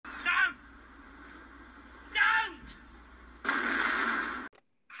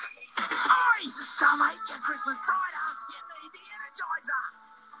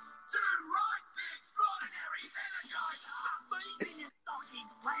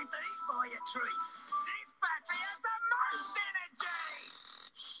tree. This battery has the most energy!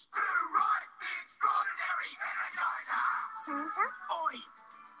 Stu Right, the extraordinary Energizer! Santa? Oi!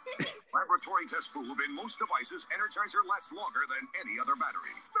 Laboratory test prove in most devices, Energizer lasts longer than any other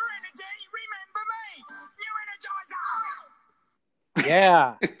battery. For energy, remember me! New Energizer!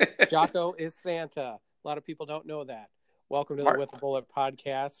 Yeah, Jocko is Santa. A lot of people don't know that. Welcome to the With a Bullet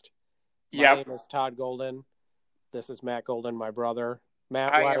podcast. My name is Todd Golden. This is Matt Golden, my brother.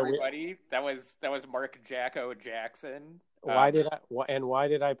 Matt, hi everybody. That was Mark Jacko Jackson. Why did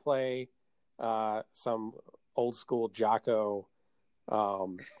I play some old school Jocko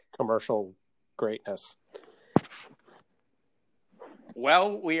commercial greatness?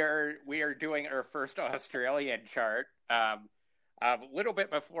 Well, we are doing our first Australian chart. A little bit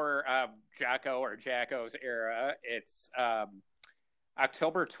before Jocko or Jacko's era. It's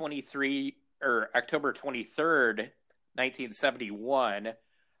October 23rd, 1971,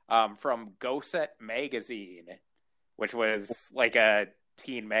 from Go Set Magazine, which was like a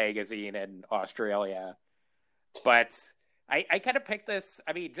teen magazine in Australia. But I kind of picked this,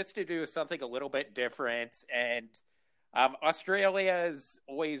 just to do something a little bit different. And Australia has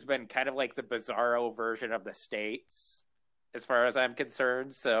always been kind of like the bizarro version of the States, as far as I'm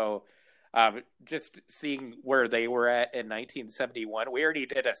concerned. So just seeing where they were at in 1971, we already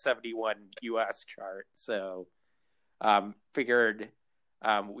did a 71 U.S. chart. So figured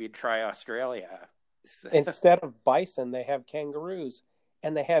we'd try Australia. Instead of bison, they have kangaroos,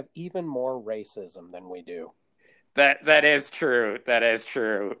 and they have even more racism than we do. That is true. That is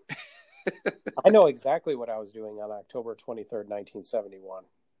true. I know exactly what I was doing on October 23rd, 1971.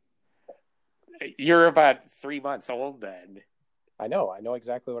 You're about 3 months old then. I know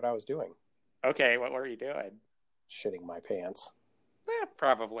exactly what I was doing. Okay, what were you doing? Shitting my pants.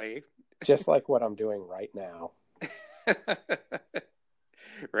 Probably. Just like what I'm doing right now.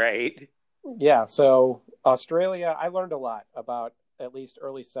 Right. Yeah, so Australia, I learned a lot about at least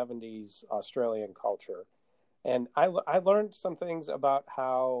early 70s Australian culture. And I learned some things about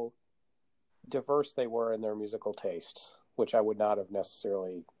how diverse they were in their musical tastes, which I would not have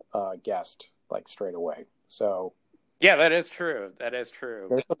necessarily guessed like straight away. So yeah, that is true. That is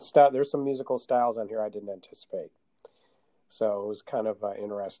true. There's some musical styles on here I didn't anticipate. So it was kind of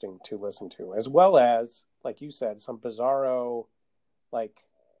interesting to listen to, as well as, like you said, some bizarro, like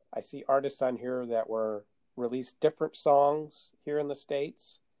I see artists on here that were released different songs here in the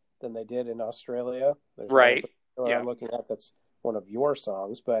States than they did in Australia. There's right. Yeah. I'm looking at that's one of your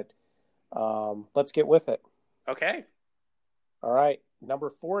songs, but let's get with it. Okay. All right. Number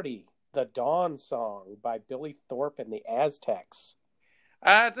 40, The Dawn Song by Billy Thorpe and the Aztecs.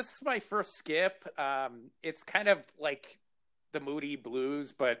 This is my first skip. It's kind of like the Moody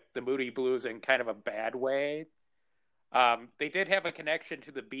Blues, but the Moody Blues in kind of a bad way. They did have a connection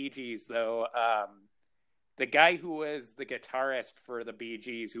to the Bee Gees, though. The guy who was the guitarist for the Bee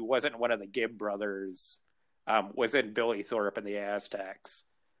Gees, who wasn't one of the Gibb brothers, was in Billy Thorpe and the Aztecs.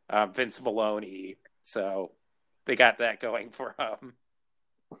 Vince Maloney. So they got that going for him.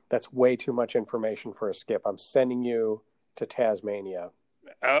 That's way too much information for a skip. I'm sending you to Tasmania.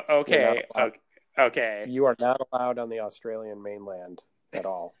 Okay. Okay. You are not allowed on the Australian mainland at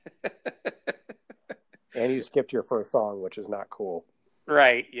all. And you skipped your first song, which is not cool.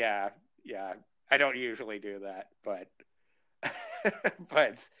 Right. Yeah. I don't usually do that, but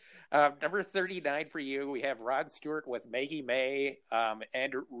number 39 for you, we have Rod Stewart with Maggie May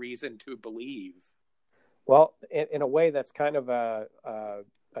and Reason to Believe. Well, in a way, that's kind of a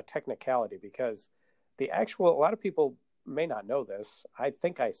technicality, because a lot of people may not know this. I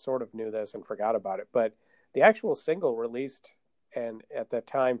think I sort of knew this and forgot about it, but the actual single released and at that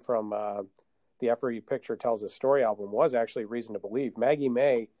time from the Every Picture Tells a Story album was actually Reason to Believe. Maggie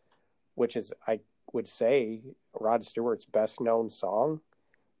May, which is, I would say, Rod Stewart's best known song.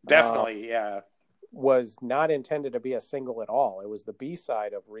 Definitely, yeah. Was not intended to be a single at all. It was the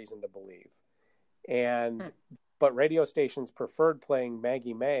B-side of Reason to Believe. But radio stations preferred playing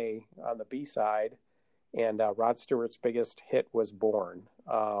Maggie May on the B-side, and Rod Stewart's biggest hit was Born.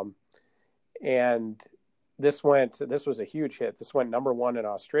 And this was a huge hit. This went number one in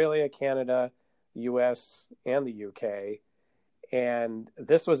Australia, Canada, the US, and the UK. And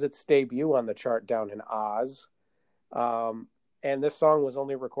this was its debut on the chart down in Oz. And this song was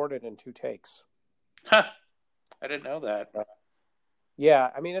only recorded in 2 takes. Huh. I didn't know that. Yeah,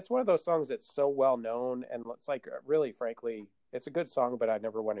 it's one of those songs that's so well known, and it's like, really, frankly, it's a good song, but I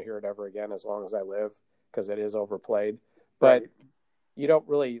never want to hear it ever again as long as I live, because it is overplayed. But you don't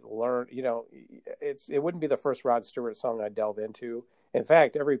really learn, it wouldn't be the first Rod Stewart song I'd delve into. In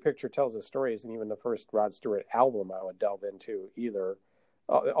fact, Every Picture Tells a Story isn't even the first Rod Stewart album I would delve into either.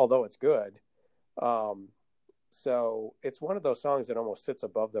 although it's good. So it's one of those songs that almost sits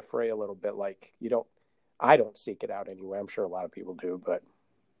above the fray a little bit. Like I don't seek it out anyway. I'm sure a lot of people do, but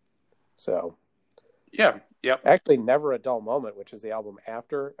so. Yeah. Yep. Actually, Never a Dull Moment, which is the album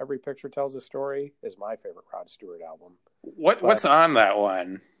after Every Picture Tells a Story, is my favorite Rod Stewart album. What's on that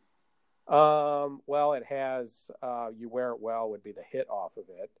one? Well, it has You Wear It Well would be the hit off of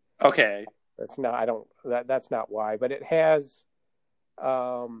it. Okay. That's not why, but it has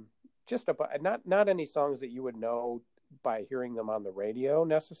just not any songs that you would know by hearing them on the radio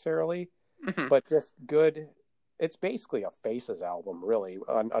necessarily, but just good. It's basically a Faces album, really,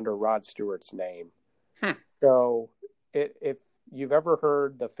 under Rod Stewart's name. So if you've ever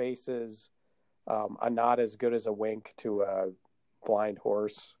heard the Faces, A Nod as Good as a Wink to a Blind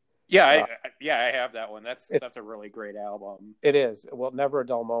Horse. Yeah, I have that one. That's a really great album. It is. Well, Never a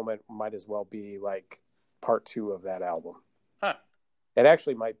Dull Moment might as well be like part 2 of that album. Huh. It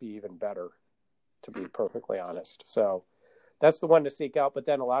actually might be even better, to be perfectly honest. So that's the one to seek out. But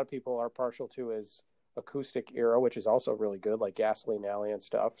then a lot of people are partial to his acoustic era, which is also really good, like Gasoline Alley and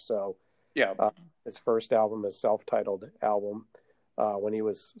stuff. So yeah, his first album, his self-titled album, when he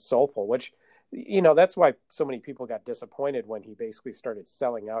was soulful, which, you know, that's why so many people got disappointed when he basically started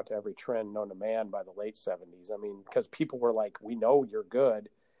selling out to every trend known to man by the late 70s. I mean, because people were like, we know you're good.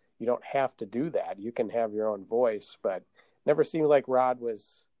 You don't have to do that. You can have your own voice. But never seemed like Rod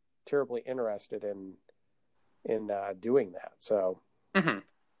was terribly interested in doing that. So,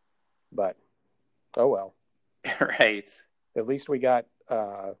 but, oh well. Right. At least we got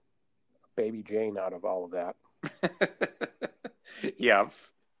Baby Jane out of all of that. Yeah.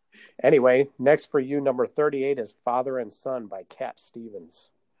 Anyway, next for you, number 38 is Father and Son by Cat Stevens.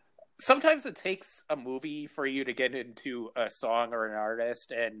 Sometimes it takes a movie for you to get into a song or an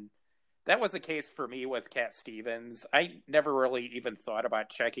artist, and that was the case for me with Cat Stevens. I never really even thought about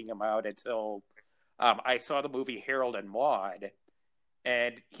checking him out until I saw the movie Harold and Maude,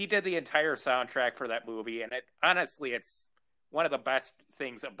 and he did the entire soundtrack for that movie, and honestly, it's one of the best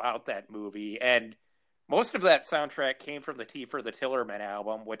things about that movie, and most of that soundtrack came from the Tea for the Tillerman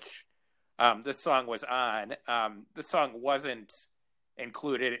album, which this song was on. The song wasn't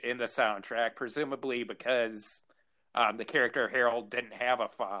included in the soundtrack, presumably because the character Harold didn't have a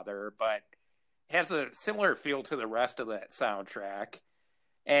father, but has a similar feel to the rest of that soundtrack.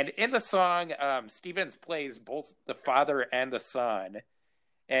 And in the song, Stevens plays both the father and the son.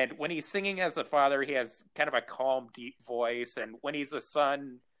 And when he's singing as the father, he has kind of a calm, deep voice. And when he's the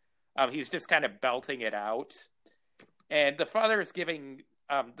son, he's just kind of belting it out. And the father is giving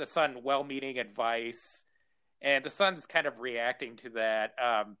the son well-meaning advice. And the son's kind of reacting to that.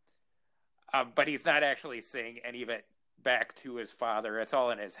 But he's not actually saying any of it back to his father. It's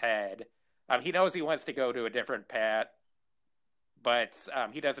all in his head. He knows he wants to go to a different path, but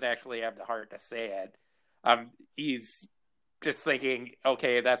he doesn't actually have the heart to say it. He's just thinking,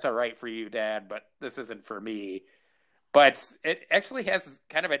 okay, that's all right for you, Dad, but this isn't for me. But it actually has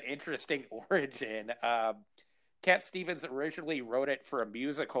kind of an interesting origin. Cat Stevens originally wrote it for a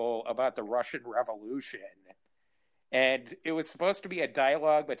musical about the Russian Revolution. And it was supposed to be a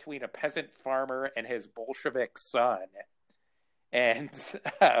dialogue between a peasant farmer and his Bolshevik son. And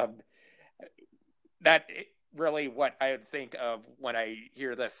not really what I would think of when I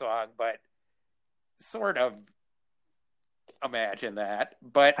hear this song, but sort of imagine that.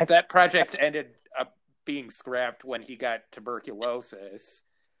 But that project ended up being scrapped when he got tuberculosis.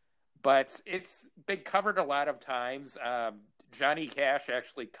 But it's been covered a lot of times. Johnny Cash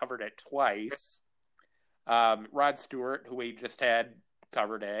actually covered it twice. Rod Stewart, who we just had,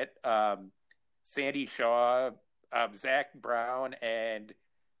 covered it. Sandy Shaw, Zach Brown, and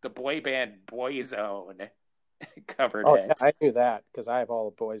the boy band Boyzone covered it. Yeah, I knew that because I have all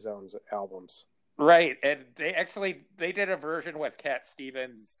of Boyzone's albums. Right, and they did a version with Cat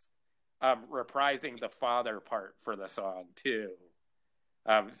Stevens reprising the father part for the song too.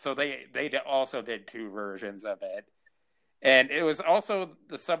 So they also did two versions of it. And it was also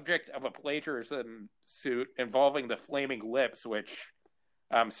the subject of a plagiarism suit involving the Flaming Lips, which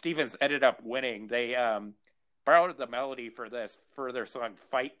Stevens ended up winning. They borrowed the melody for their song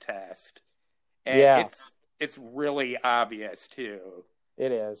Fight Test. And it's really obvious, too.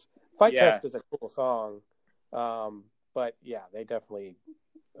 It is. Fight Test is a cool song. But, yeah, they definitely...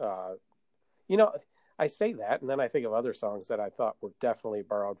 I say that, and then I think of other songs that I thought were definitely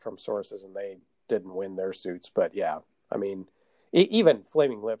borrowed from sources, and they didn't win their suits. But, yeah. I mean, even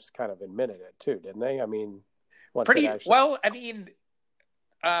Flaming Lips kind of admitted it too, didn't they? I mean, well. I mean,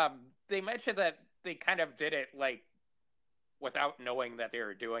 they mentioned that they kind of did it like without knowing that they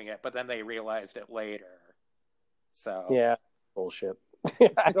were doing it, but then they realized it later. So yeah, bullshit.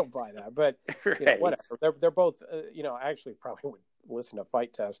 I don't buy that, but Right. whatever. They're both. I actually probably would listen to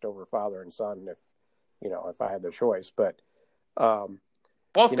Fight Test over Father and Son if I had the choice. But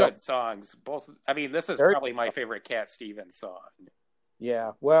Both you know, good songs. Both. I mean, this is very- probably my favorite Cat Stevens song.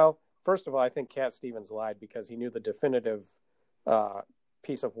 yeah. Well, first of all, I think Cat Stevens lied because he knew the definitive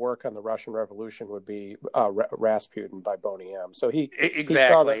piece of work on the Russian Revolution would be Rasputin by Boney M. So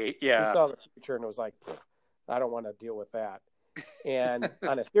Exactly. he Yeah. saw the future and was like, I don't want to deal with that. And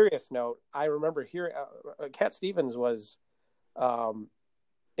on a serious note, I remember hearing Cat Stevens was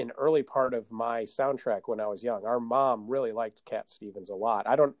an early part of my soundtrack when I was young. Our mom really liked Cat Stevens a lot.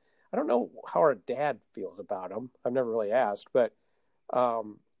 I don't know how our dad feels about him. I've never really asked, but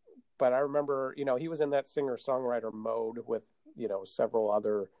I remember, he was in that singer-songwriter mode with, several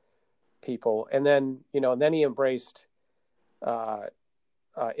other people. And then, he embraced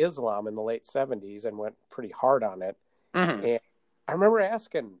Islam in the late 70s and went pretty hard on it. Mm-hmm. And I remember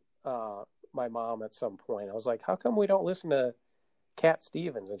asking my mom at some point, I was like, how come we don't listen to Cat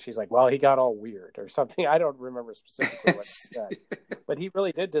Stevens? And she's like, well, he got all weird or something. I don't remember specifically what she said, but he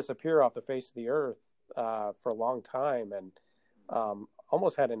really did disappear off the face of the earth for a long time, and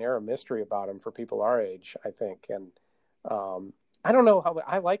almost had an air of mystery about him for people our age, I think. And I don't know how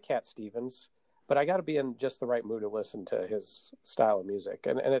I like Cat Stevens, but I got to be in just the right mood to listen to his style of music.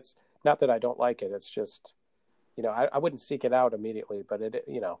 And it's not that I don't like it. It's just, I wouldn't seek it out immediately, but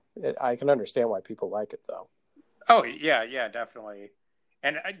I can understand why people like it though. Oh yeah, definitely.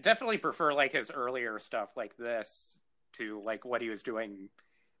 And I definitely prefer like his earlier stuff like this to like what he was doing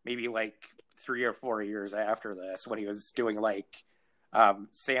maybe like 3 or 4 years after this when he was doing like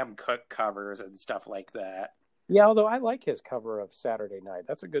Sam Cooke covers and stuff like that. Yeah, although I like his cover of Saturday Night.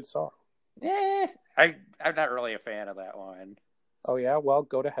 That's a good song. I'm not really a fan of that one. Oh yeah, well,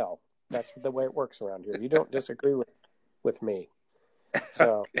 go to hell. That's the way it works around here. You don't disagree with me.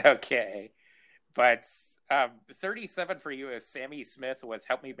 So okay. But 37 for you is Sammy Smith with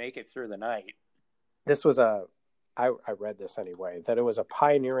Help Me Make It Through the Night. This was I read this anyway, that it was a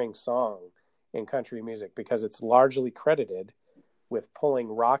pioneering song in country music because it's largely credited with pulling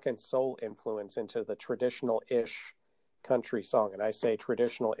rock and soul influence into the traditional-ish country song. And I say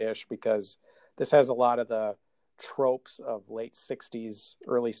traditional-ish because this has a lot of the tropes of late 60s,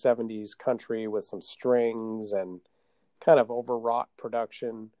 early 70s country with some strings and kind of overwrought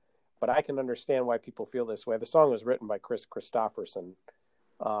production. But I can understand why people feel this way. The song was written by Chris Christopherson.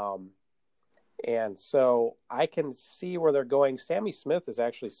 And so I can see where they're going. Sammy Smith is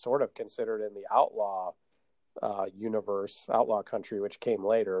actually sort of considered in the outlaw universe, outlaw country, which came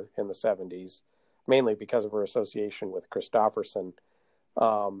later in the 70s, mainly because of her association with Christopherson.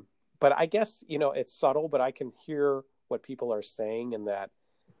 But I guess, it's subtle, but I can hear what people are saying in that,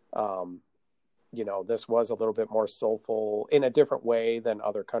 this was a little bit more soulful in a different way than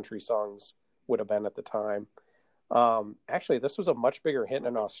other country songs would have been at the time. Actually, this was a much bigger hit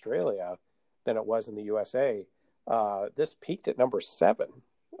in Australia than it was in the USA. This peaked at number 7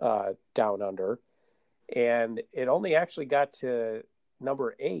 down under, and it only actually got to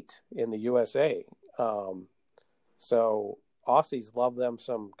number 8 in the USA. So Aussies love them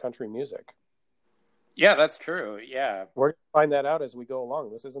some country music. Yeah, that's true. Yeah. We're going to find that out as we go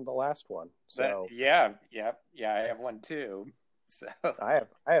along. This isn't the last one. So yeah, I have one too. So I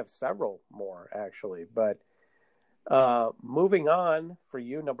have several more actually, but moving on for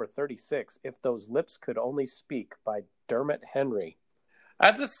you, number 36, If Those Lips Could Only Speak by Dermot Henry.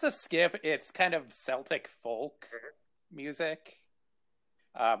 This is a skip. It's kind of Celtic folk music.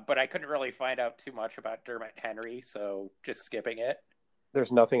 But I couldn't really find out too much about Dermot Henry, so just skipping it.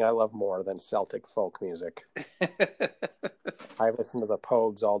 There's nothing I love more than Celtic folk music. I listen to the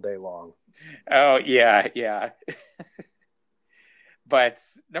Pogues all day long. Oh, yeah. But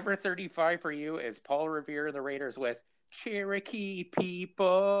number 35 for you is Paul Revere and the Raiders with Cherokee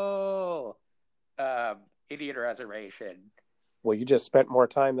People, Indian Reservation. Well, you just spent more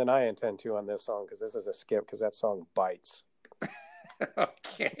time than I intend to on this song because this is a skip because that song bites.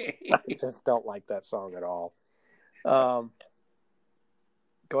 Okay. I just don't like that song at all.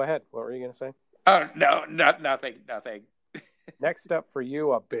 Go ahead. What were you going to say? Oh, no, nothing. Next up for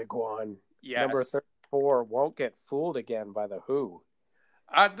you, a big one. Yes. Number 34, Won't Get Fooled Again by The Who.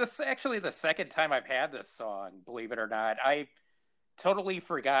 This is actually the second time I've had this song, believe it or not. I totally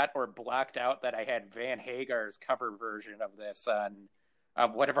forgot or blocked out that I had Van Hagar's cover version of this on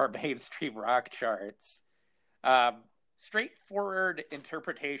one of our mainstream rock charts. Straightforward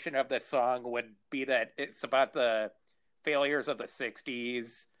interpretation of this song would be that it's about the failures of the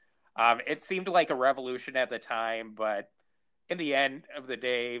 60s. It seemed like a revolution at the time, but in the end of the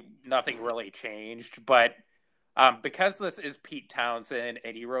day, nothing really changed. But Because this is Pete Townsend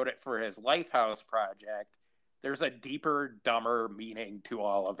and he wrote it for his Lifehouse project, there's a deeper, dumber meaning to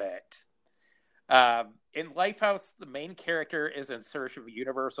all of it. In Lifehouse, the main character is in search of a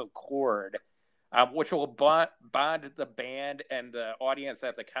universal chord, which will bond the band and the audience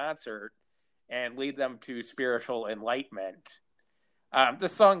at the concert and lead them to spiritual enlightenment.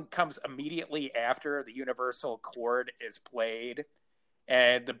 This song comes immediately after the universal chord is played,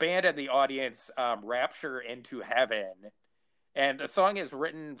 and the band and the audience rapture into heaven. And the song is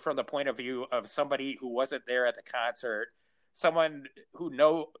written from the point of view of somebody who wasn't there at the concert, someone who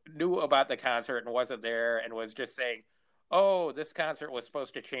knew about the concert and wasn't there, and was just saying, "Oh, this concert was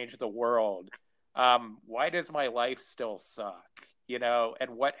supposed to change the world. Why does my life still suck?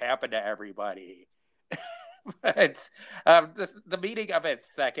 And what happened to everybody?" But the meaning of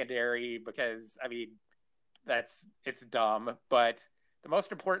it's secondary because, it's dumb. But the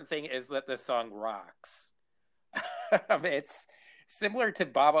most important thing is that this song rocks. It's similar to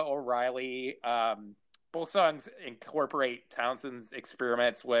Baba O'Riley. Both songs incorporate Townsend's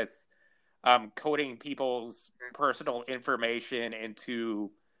experiments with coding people's personal information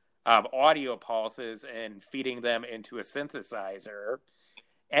into audio pulses and feeding them into a synthesizer.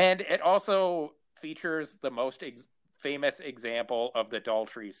 And it also features the most famous example of the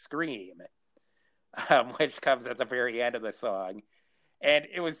Daltrey scream, which comes at the very end of the song. And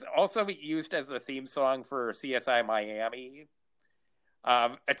it was also used as the theme song for CSI Miami.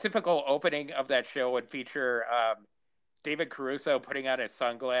 A typical opening of that show would feature David Caruso putting on his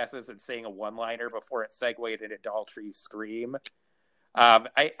sunglasses and saying a one-liner before it segued into Daltrey's scream.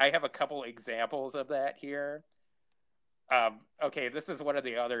 I have a couple examples of that here. Okay, this is one of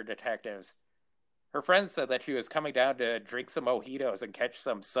the other detectives. Her friend said that she was coming down to drink some mojitos and catch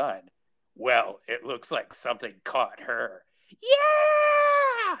some sun. Well, it looks like something caught her.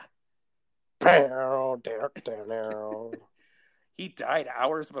 Yeah! He died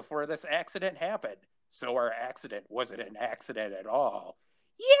hours before this accident happened. So our accident wasn't an accident at all.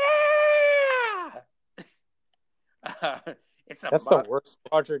 Yeah! That's the worst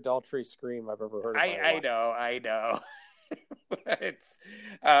Roger Daltrey scream I've ever heard. I know. It's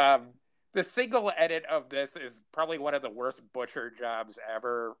the single edit of this is probably one of the worst butcher jobs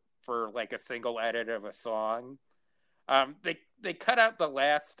ever for like a single edit of a song. They cut out the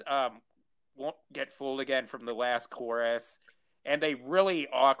last "Won't Get Fooled Again" from the last chorus, and they really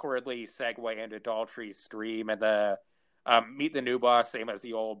awkwardly segue into Daltrey's scream and the "Meet the New Boss, same as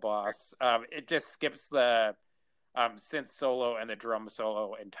the old boss." It just skips the synth solo and the drum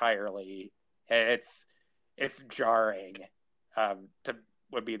solo entirely. And it's jarring.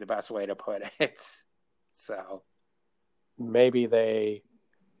 Would be the best way to put it. So maybe that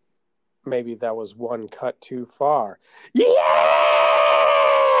was one cut too far. Yeah.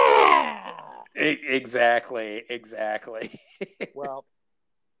 Exactly. Well,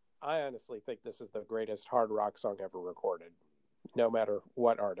 I honestly think this is the greatest hard rock song ever recorded, no matter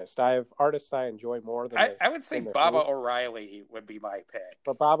what artist. I have artists I enjoy more than I would say Baba O'Riley would be my pick.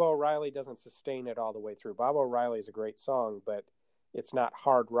 But Baba O'Riley doesn't sustain it all the way through. Baba O'Riley is a great song, but it's not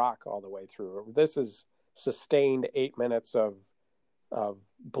hard rock all the way through. This is sustained 8 minutes of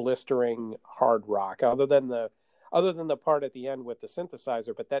blistering hard rock, other than the part at the end with the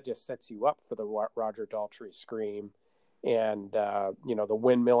synthesizer, but that just sets you up for the Roger Daltrey scream and the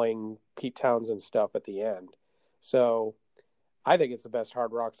windmilling Pete Townsend stuff at the end. So I think it's the best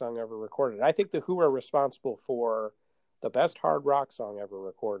hard rock song ever recorded. I think the Who are responsible for the best hard rock song ever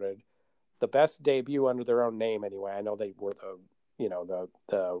recorded, the best debut under their own name anyway. I know they were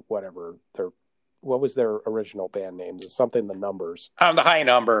what was their original band name? It's something The Numbers. The High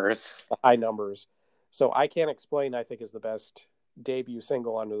Numbers. The High Numbers. So I Can't Explain, I think, is the best debut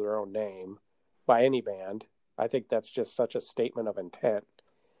single under their own name by any band. I think that's just such a statement of intent.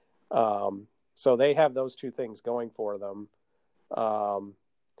 So they have those two things going for them.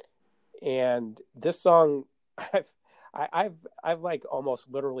 And this song, I've like almost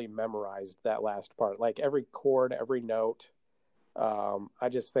literally memorized that last part, like every chord, every note. I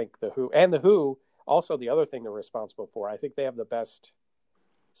just think the Who, also the other thing they're responsible for, I think they have the best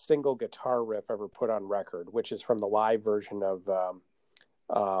single guitar riff ever put on record, which is from the live version of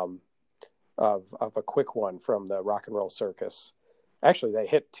A Quick One from the Rock and Roll Circus. Actually, they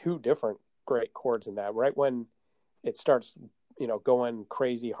hit two different great chords in that, right when it starts, going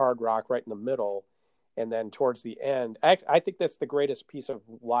crazy hard rock right in the middle. And then towards the end, I think that's the greatest piece of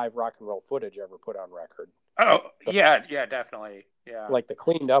live rock and roll footage ever put on record. Oh, yeah, definitely. Yeah. Like the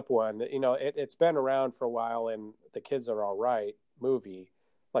cleaned up one, it's been around for a while, and The Kids Are All Right movie,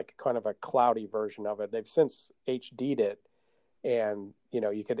 like kind of a cloudy version of it. They've since HD'd it, and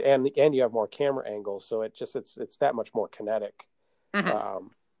you could and you have more camera angles, so it's that much more kinetic. Mm-hmm.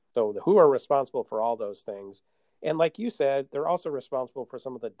 So the Who are responsible for all those things, and like you said, they're also responsible for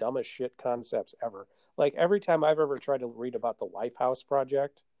some of the dumbest shit concepts ever. Like every time I've ever tried to read about the Lifehouse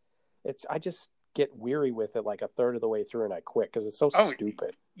project, I just get weary with it like a third of the way through and I quit because it's so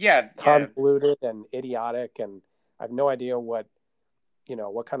stupid, Yeah. convoluted, and idiotic, and I have no idea what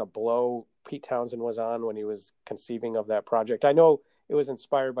kind of blow Pete Townsend was on when he was conceiving of that project. I know it was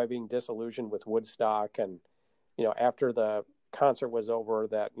inspired by being disillusioned with Woodstock, and after the concert was over,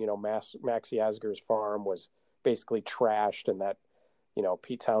 that Maxie Asger's farm was basically trashed, and that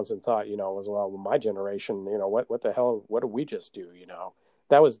Pete Townsend thought was, well, my generation, what the hell, what did we just do?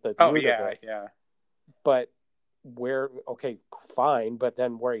 That was the root of it. Yeah. But okay, fine, but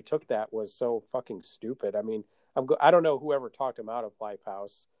then where he took that was so fucking stupid. I mean, I don't know whoever talked him out of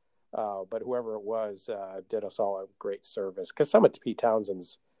Lifehouse, but whoever it was did us all a great service, because some of Pete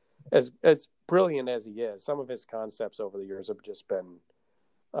Townsend's, as brilliant as he is, some of his concepts over the years have just been,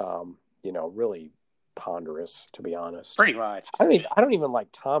 really ponderous, to be honest. Pretty much. I don't even like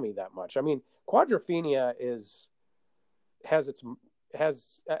Tommy that much. I mean, Quadrophenia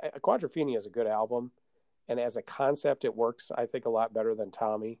Quadrophenia is a good album, and as a concept, it works, I think, a lot better than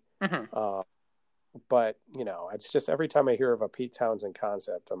Tommy. Mm-hmm. But it's just every time I hear of a Pete Townsend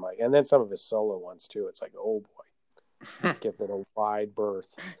concept, I'm like, and then some of his solo ones too. It's like, oh boy, give it a wide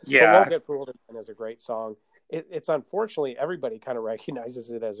berth. Yeah, but Won't Get Fooled Again is a great song. It's unfortunately everybody kind of recognizes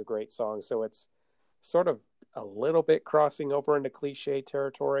it as a great song, so it's sort of a little bit crossing over into cliche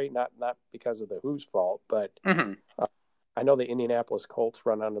territory. Not because of the Who's fault, but mm-hmm. I know the Indianapolis Colts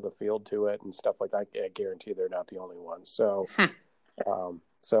run onto the field to it and stuff like that. I guarantee they're not the only ones. So,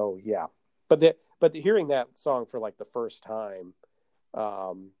 so yeah. But hearing that song for like the first time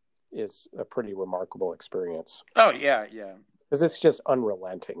is a pretty remarkable experience. Oh yeah, yeah. Because it's just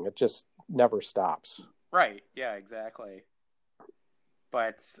unrelenting. It just never stops. Right. Yeah. Exactly.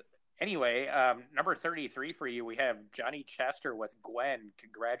 But anyway, number 33 for you, we have Johnny Chester with Gwen.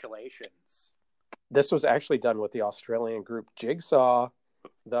 Congratulations. This was actually done with the Australian group Jigsaw,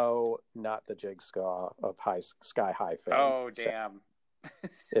 though not the Jigsaw of Sky High fame. Oh, damn.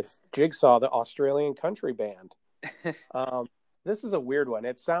 It's Jigsaw, the Australian country band. This is a weird one.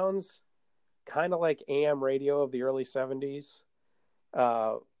 It sounds kind of like AM radio of the early 70s,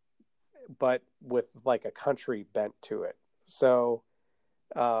 but with like a country bent to it. So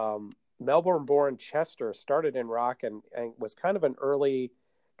Melbourne-born Chester started in rock and was kind of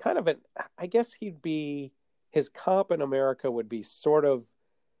I guess his comp in America would be sort of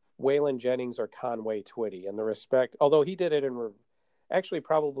Waylon Jennings or Conway Twitty in the respect, although he did it actually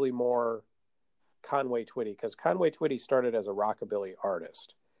probably more Conway Twitty, because Conway Twitty started as a rockabilly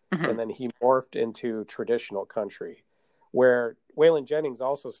artist, mm-hmm. and then he morphed into traditional country, where Waylon Jennings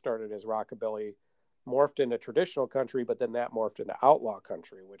also started as rockabilly, morphed into traditional country, but then that morphed into outlaw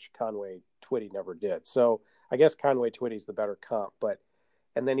country, which Conway Twitty never did. So I guess Conway Twitty's the better comp,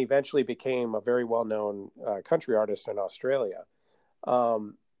 and then eventually became a very well-known country artist in Australia,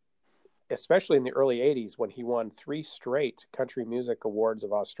 especially in the early 80s when he won 3 straight Country Music Awards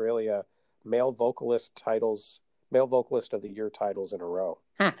of Australia Male Vocalist of the Year titles in a row.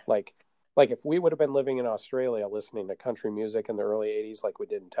 Like if we would have been living in Australia listening to country music in the early 80s like we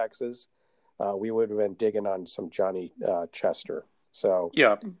did in Texas, we would have been digging on some Johnny Chester. So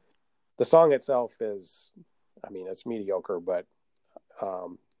yeah, the song itself is, it's mediocre, but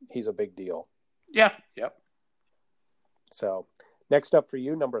he's a big deal. Yeah. Yep. So next up for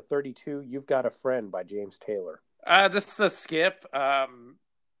you, number 32, You've Got a Friend by James Taylor. This is a skip.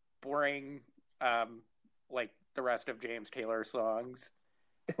 Boring, like the rest of James Taylor songs.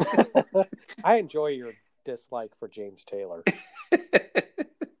 I enjoy your dislike for James Taylor.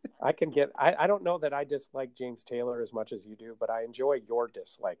 I don't know that I dislike James Taylor as much as you do, but I enjoy your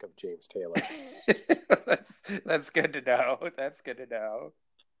dislike of James Taylor. That's good to know. That's good to know.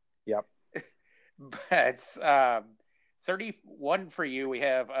 Yep. But 31 for you, we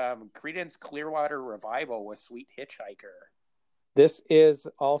have Creedence Clearwater Revival with Sweet Hitchhiker. This is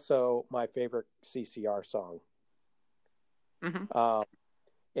also my favorite CCR song. Mm-hmm.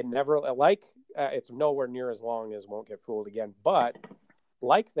 It never it's nowhere near as long as Won't Get Fooled Again, but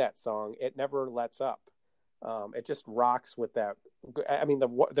like that song, it never lets up. It just rocks with that.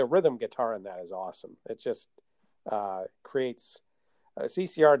 The rhythm guitar in that is awesome. It just creates.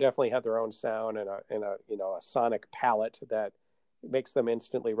 CCR definitely had their own sound and a sonic palette that makes them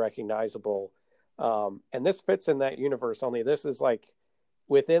instantly recognizable. And this fits in that universe. Only this is like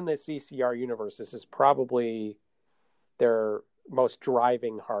within the CCR universe. This is probably their most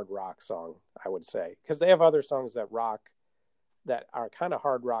driving hard rock song, I would say, because they have other songs that rock that are kind of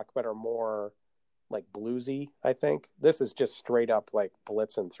hard rock, but are more like bluesy, I think. This is just straight up like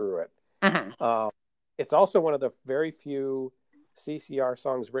blitzing through it. Mm-hmm. It's also one of the very few CCR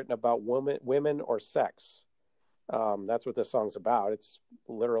songs written about women or sex. That's what this song's about. It's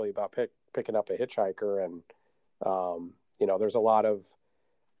literally about picking up a hitchhiker, and there's a lot of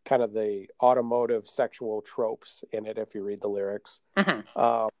kind of the automotive sexual tropes in it if you read the lyrics,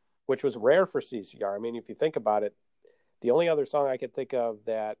 Mm-hmm. which was rare for CCR. I mean, if you think about it, the only other song I could think of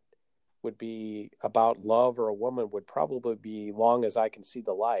that would be about love or a woman would probably be "Long as I Can See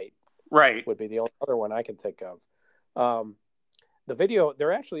the Light." Right. Would be the only other one I can think of. The video,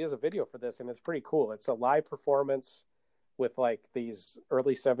 there actually is a video for this, and it's pretty cool. It's a live performance with like these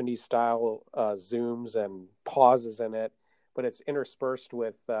early 70s style zooms and pauses in it, but it's interspersed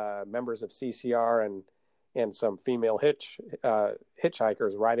with members of CCR and some female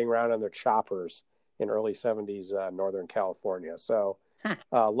hitchhikers riding around on their choppers in early 70s Northern California. So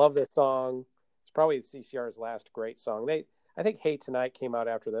love this song. It's probably CCR's last great song. I think Hey Tonight came out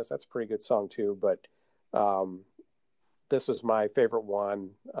after this. That's a pretty good song too, but this was my favorite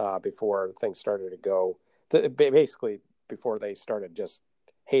one before things started to go. Basically, before they started just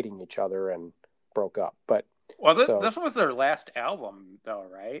hating each other and broke up. But well, this was their last album, though,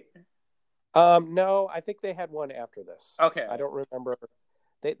 right? No, I think they had one after this. Okay, I don't remember.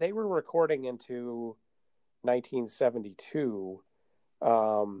 They were recording into 1972.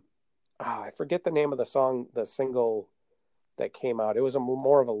 I forget the name of the song, the single that came out. It was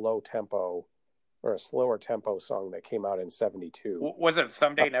more of a low tempo or a slower tempo song that came out in 72. Was it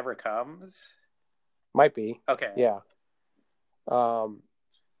Someday Never Comes? Might be. Okay. Yeah.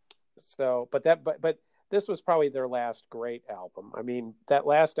 So, but this was probably their last great album. I mean, that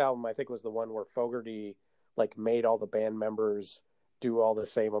last album, I think, was the one where Fogerty like made all the band members do all the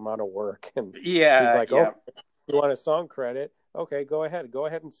same amount of work. And yeah, he's like, yeah. "Oh, you want a song credit? Okay, go ahead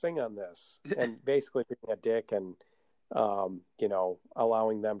and sing on this." And basically being a dick and,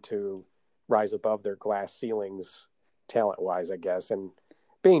 allowing them to rise above their glass ceilings talent-wise, I guess, and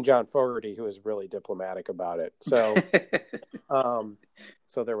being John Fogerty, who was really diplomatic about it. So,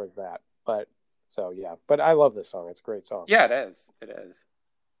 so there was that. But I love this song. It's a great song. Yeah, it is. It is.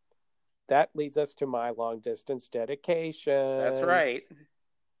 That leads us to my long distance dedication. That's right.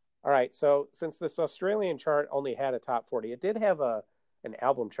 All right. So since this Australian chart only had a top 40, it did have an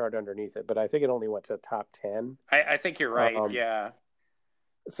album chart underneath it, but I think it only went to top 10. I think you're right. Yeah.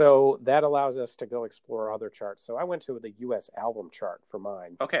 So that allows us to go explore other charts. So I went to the U.S. album chart for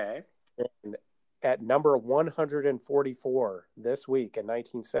mine. Okay. And at number 144 this week in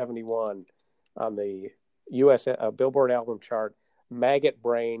 1971 on the U.S. Billboard album chart, Maggot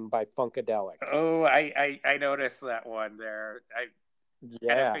Brain by Funkadelic. Oh, I noticed that one there. I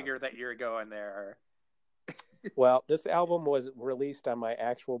kind of figured that you're going there. Well, this album was released on my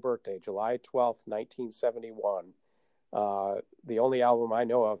actual birthday, July 12th, 1971. The only album I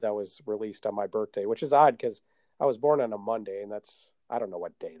know of that was released on my birthday, which is odd because I was born on a Monday, and I don't know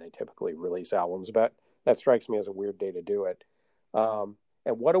what day they typically release albums, but that strikes me as a weird day to do it. And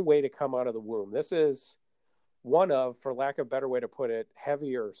what a way to come out of the womb. This is one of, for lack of a better way to put it,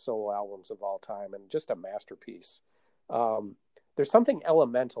 heavier soul albums of all time, and just a masterpiece. There's something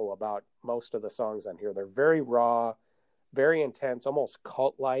elemental about most of the songs on here. They're very raw, very intense, almost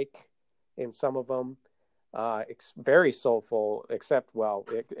cult-like in some of them. Very soulful, except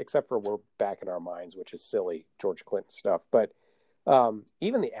for We're Back in Our Minds, which is silly George Clinton stuff. But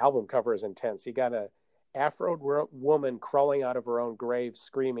even the album cover is intense. You got a afroed woman crawling out of her own grave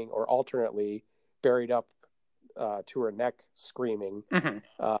screaming, or alternately buried up to her neck screaming.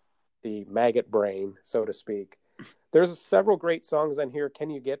 Mm-hmm. The maggot brain, so to speak. There's several great songs on here. Can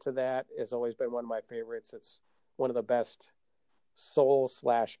You Get to That has always been one of my favorites. It's one of the best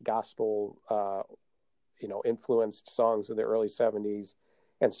soul/gospel influenced songs of the early 70s.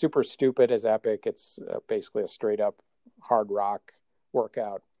 And Super Stupid is epic. It's basically a straight up hard rock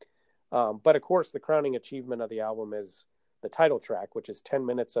workout. But of course, the crowning achievement of the album is the title track, which is 10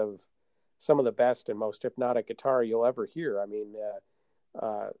 minutes of some of the best and most hypnotic guitar you'll ever hear. I mean,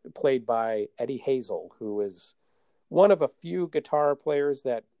 played by Eddie Hazel, who is one of a few guitar players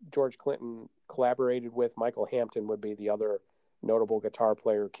that George Clinton collaborated with. Michael Hampton would be the other notable guitar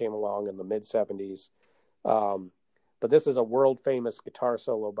player who came along in the mid 70s. But this is a world famous guitar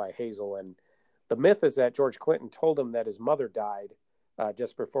solo by Hazel. And the myth is that George Clinton told him that his mother died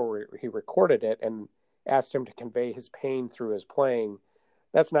just before he recorded it and asked him to convey his pain through his playing.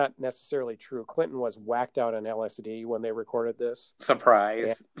 That's not necessarily true. Clinton was whacked out on LSD when they recorded this.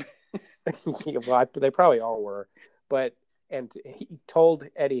 Surprise. Well, they probably all were. And he told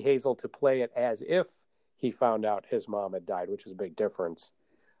Eddie Hazel to play it as if he found out his mom had died, which is a big difference.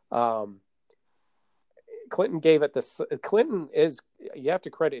 Clinton gave it this. Clinton is, you have to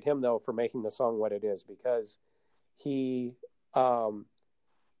credit him though for making the song what it is, because he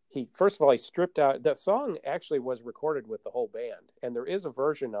first of all, he stripped out, the song actually was recorded with the whole band, and there is a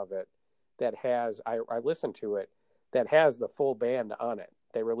version of it that has, I listened to it, that has the full band on it.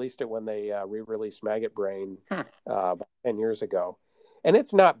 They released it when they re-released Maggot Brain about 10 years ago, and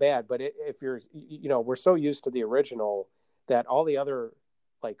it's not bad. But if you're, we're so used to the original that all the other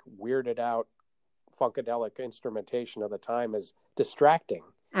like weirded out funkadelic instrumentation of the time is distracting.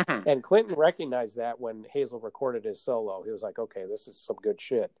 Mm-hmm. And Clinton recognized that when Hazel recorded his solo. He was like, okay, this is some good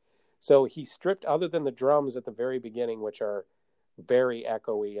shit. So he stripped, other than the drums at the very beginning, which are very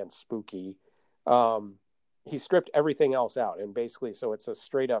echoey and spooky, he stripped everything else out. And basically, so it's a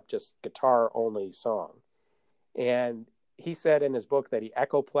straight up just guitar only song. And he said in his book that he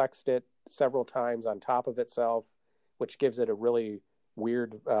echoplexed it several times on top of itself, which gives it a really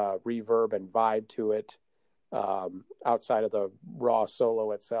weird reverb and vibe to it, outside of the raw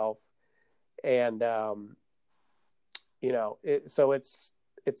solo itself. And so it's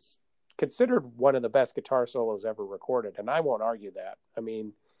considered one of the best guitar solos ever recorded, and I won't argue that. I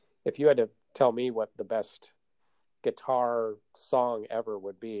mean, if you had to tell me what the best guitar song ever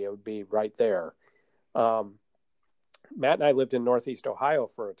would be, it would be right there. Matt and I lived in Northeast Ohio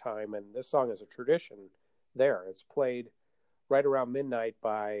for a time, and this song is a tradition there. It's played right around midnight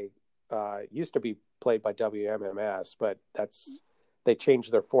by, used to be played by WMMS, but they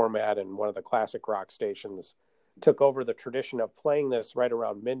changed their format, and one of the classic rock stations took over the tradition of playing this right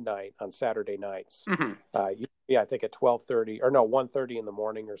around midnight on Saturday nights. Mm-hmm. I think at 1:30 in the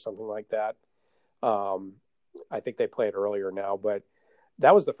morning or something like that. I think they play it earlier now, but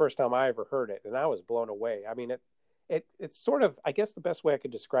that was the first time I ever heard it, and I was blown away. I mean, it's sort of, I guess the best way I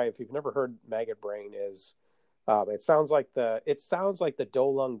could describe, if you've never heard Maggot Brain, is it sounds like the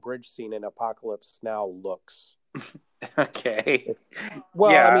Dolung Bridge scene in Apocalypse Now looks. Okay.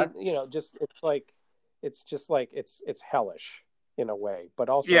 Well, yeah. I mean, it's just like it's hellish in a way, but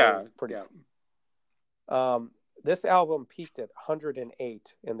also pretty. Yeah. This album peaked at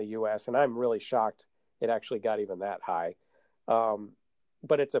 108 in the U.S., and I'm really shocked it actually got even that high.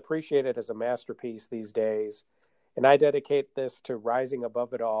 But it's appreciated as a masterpiece these days. And I dedicate this to rising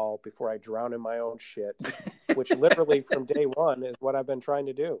above it all before I drown in my own shit, which literally from day one is what I've been trying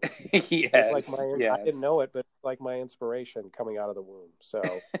to do. Yes, I didn't know it, but it's like my inspiration coming out of the womb. So,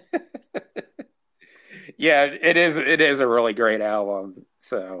 yeah, it is a really great album.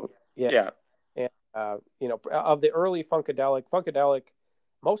 So, yeah. And, of the early Funkadelic,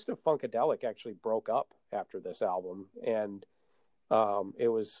 most of Funkadelic actually broke up after this album. And it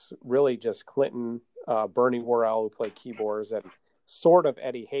was really just Clinton, Bernie Worrell, who played keyboards, and sort of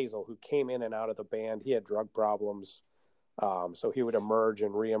Eddie Hazel, who came in and out of the band. He had drug problems, so he would emerge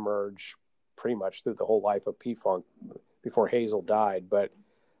and reemerge pretty much through the whole life of P-Funk before Hazel died. But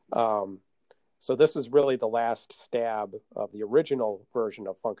so this is really the last stab of the original version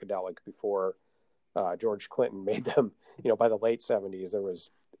of Funkadelic before George Clinton made them. By the late 70s, there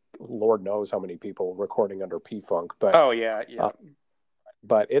was Lord knows how many people recording under P-Funk. But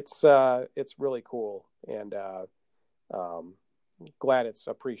but it's really cool, and glad it's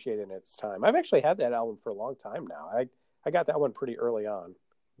appreciated in its time. I've actually had that album for a long time now. I got that one pretty early on,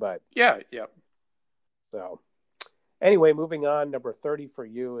 but yeah. So anyway, moving on. Number 30 for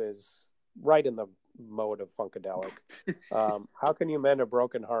you is right in the mode of Funkadelic. How Can You Mend a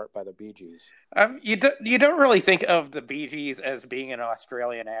Broken Heart by the Bee Gees. You don't really think of the Bee Gees as being an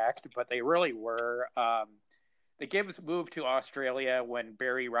Australian act, but they really were. The Gibbs moved to Australia when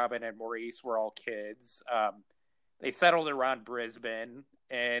Barry, Robin, and Maurice were all kids. They settled around Brisbane,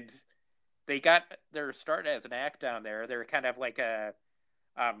 and they got their start as an act down there. They're kind of like a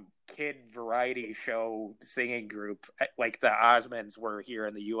kid variety show singing group, like the Osmonds were here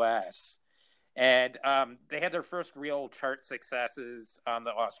in the U.S. And they had their first real chart successes on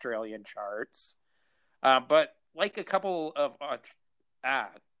the Australian charts. But like a couple of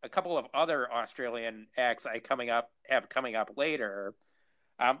other Australian acts coming up later,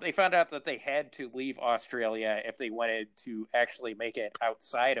 they found out that they had to leave Australia if they wanted to actually make it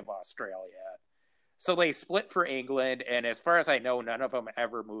outside of Australia. So they split for England, and as far as I know, none of them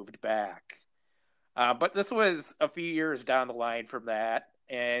ever moved back. But this was a few years down the line from that,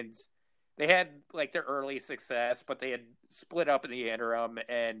 and they had like their early success, but they had split up in the interim,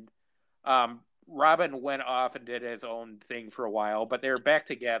 and Robin went off and did his own thing for a while, but they were back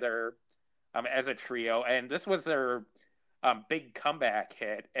together as a trio, and this was their big comeback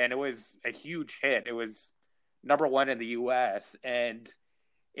hit, and it was a huge hit. It was number one in the U.S., and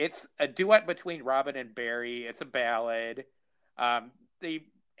It's a duet between Robin and Barry. It's a ballad. They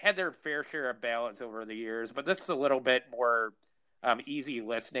had their fair share of ballads over the years, but this is a little bit more easy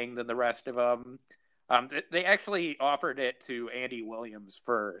listening than the rest of them. They actually offered it to Andy Williams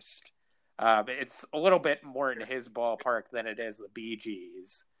first. It's a little bit more in his ballpark than it is the Bee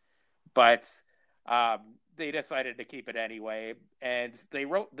Gees, but they decided to keep it anyway. And they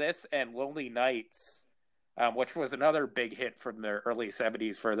wrote this and Lonely Nights, which was another big hit from the early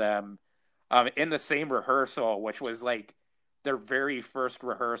 70s for them, in the same rehearsal, which was like their very first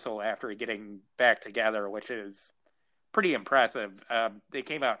rehearsal after getting back together, which is pretty impressive. They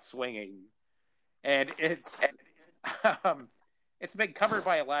came out swinging, and it's been covered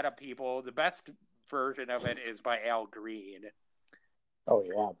by a lot of people. The best version of it is by Al Green. Oh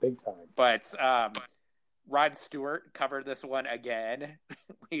yeah, big time. But Rod Stewart covered this one again.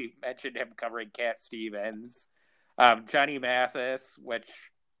 We mentioned him covering Cat Stevens. Johnny Mathis, which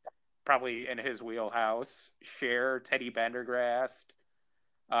probably in his wheelhouse. Cher, Teddy Pendergrass,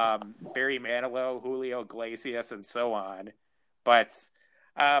 Barry Manilow, Julio Iglesias, and so on. But,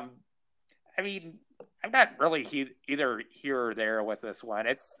 I mean, I'm not really either here or there with this one.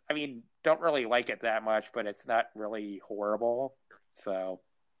 Don't really like it that much, but it's not really horrible. So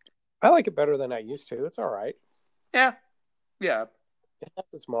I like it better than I used to. It's all right. Yeah. It has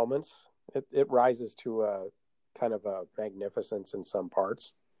its moments. It rises to a kind of a magnificence in some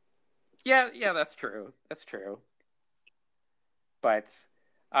parts. Yeah, that's true. But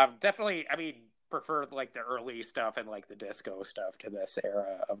definitely, prefer like the early stuff and like the disco stuff to this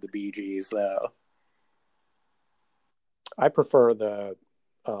era of the Bee Gees, though. I prefer the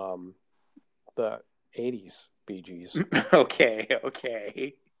 80s Bee Gees. Okay.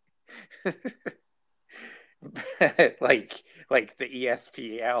 like the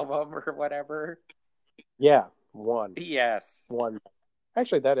ESP album or whatever. Yeah, one. Yes. One.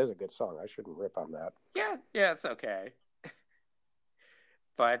 Actually, that is a good song. I shouldn't rip on that. Yeah, it's okay.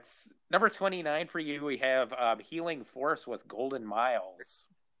 But number 29 for you, we have Healing Force with Golden Miles.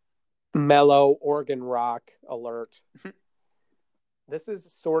 Mellow organ rock alert. This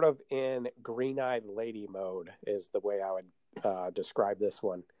is sort of in Green-Eyed Lady mode, is the way I would describe this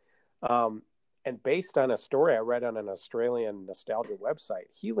one. And based on a story I read on an Australian nostalgia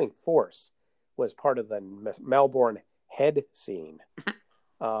website, Healing Force was part of the Melbourne head scene.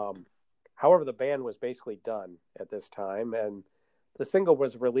 However, the band was basically done at this time, and the single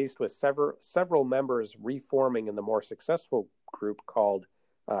was released with several members reforming in the more successful group called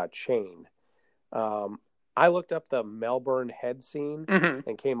Chain. I looked up the Melbourne head scene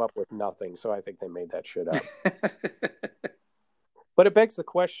and came up with nothing, so I think they made that shit up. But it begs the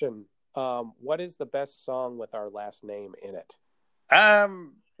question, what is the best song with our last name in it?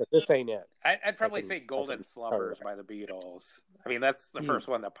 But this ain't it. I'd probably say Golden Slumbers by the Beatles. That's the first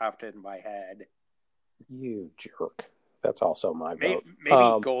one that popped in my head. You jerk. That's also my vote.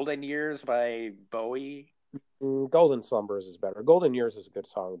 Maybe Golden Years by Bowie. Golden Slumbers is better. Golden Years is a good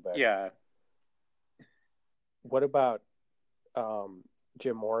song, but yeah. What about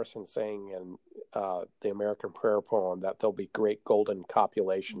Jim Morrison saying in the American Prayer Poem that there'll be great golden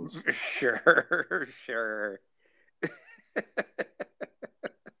copulations? Sure.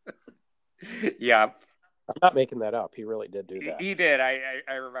 Yeah. I'm not making that up. He really did do that. He did.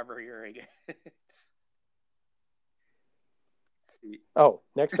 I remember hearing it. Oh,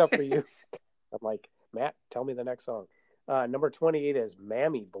 next up for you. I'm like, Matt, tell me the next song. Number 28 is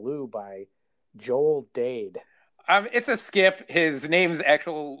Mammy Blue by Joel Dade. It's a skip. His name's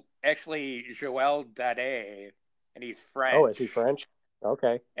actually Joel Dade, and he's French. Oh, is he French?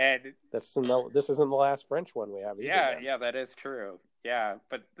 Okay. And this isn't the last French one we have either. Yeah, that is true. Yeah,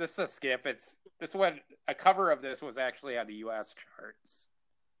 but this is a skip. A cover of this was actually on the U.S. charts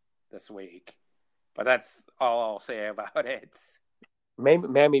this week. But that's all I'll say about it.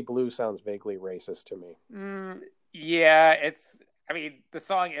 Mammy Blue sounds vaguely racist to me. Yeah, the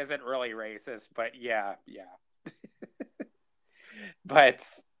song isn't really racist, but yeah. But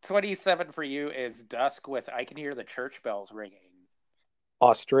 27 for you is Dusk with I Can Hear the Church Bells Ringing.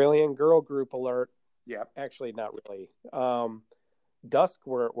 Australian girl group alert. Yep. Actually, not really. Dusk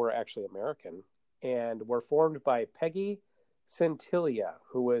were actually American and were formed by Peggy Scintilla,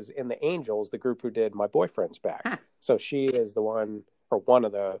 who was in the Angels, the group who did My Boyfriend's Back. So she is the one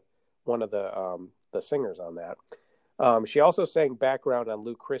of the singers on that. She also sang background on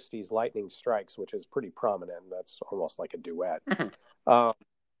Lou Christie's Lightning Strikes, which is pretty prominent. That's almost like a duet.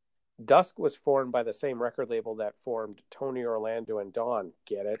 Dusk was formed by the same record label that formed Tony Orlando and Dawn.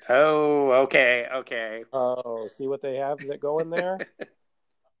 Get it? Oh, okay. Oh, see what they have that go in there?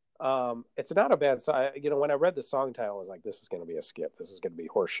 It's not a bad song. When I read the song title, I was like, this is going to be a skip. This is going to be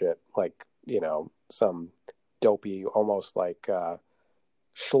horseshit. Like, some dopey, almost like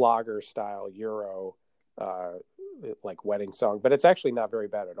Schlager style Euro, like wedding song. But it's actually not very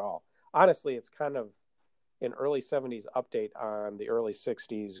bad at all. Honestly, it's kind of an early 70s update on the early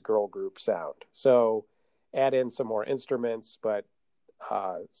 60s girl group sound. So add in some more instruments, but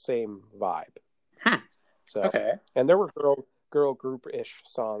same vibe. So, Okay. and there were girl group-ish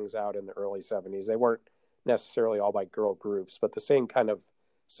songs out in the early 70s. They weren't necessarily all by girl groups, but the same kind of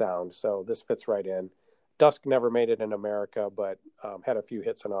sound. So this fits right in. Dusk never made it in America, but had a few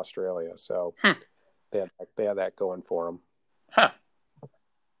hits in Australia. So they had that going for them. Huh.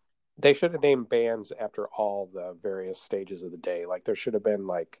 They should have named bands after all the various stages of the day. Like there should have been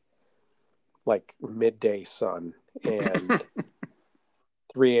like Midday Sun and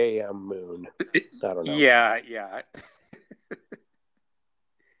 3 a.m. Moon. I don't know. Yeah.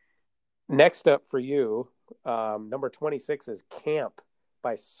 Next up for you, number 26 is Camp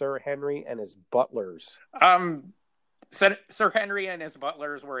by Sir Henry and his Butlers. Sir Henry and his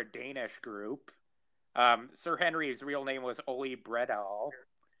Butlers were a Danish group. Sir Henry's real name was Ole Bredal.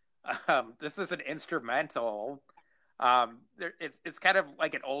 This is an instrumental. It's kind of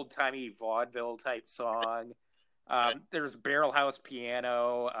like an old-timey vaudeville type song. There's barrelhouse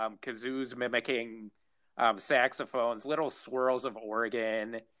piano, kazoos mimicking saxophones, little swirls of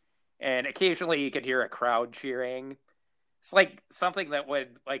organ, and occasionally you could hear a crowd cheering. It's like something that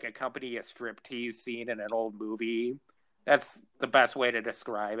would like accompany a striptease scene in an old movie. That's the best way to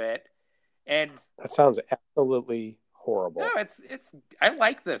describe it. And that sounds absolutely horrible. No, it's I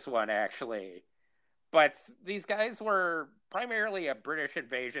like this one actually. But these guys were primarily a British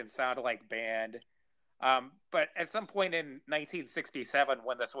invasion sound-alike band. But at some point in 1967,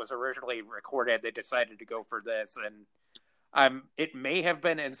 when this was originally recorded, they decided to go for this, and it may have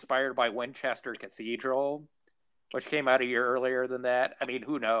been inspired by Winchester Cathedral, which came out a year earlier than that. I mean,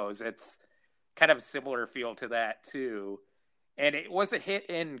 who knows? It's kind of similar feel to that too, and it was a hit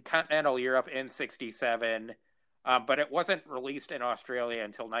in continental Europe in '67, but it wasn't released in Australia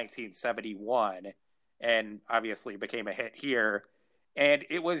until 1971, and obviously became a hit here. And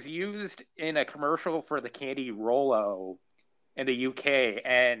it was used in a commercial for the candy Rolo in the UK.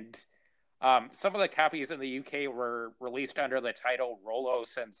 And some of the copies in the UK were released under the title Rolo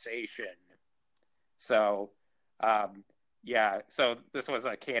Sensation. So, so this was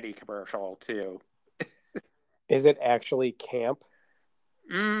a candy commercial too. Is it actually Camp?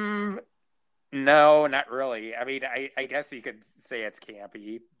 No, not really. I mean, I guess you could say it's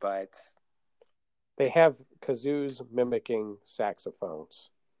campy, but... They have kazoos mimicking saxophones.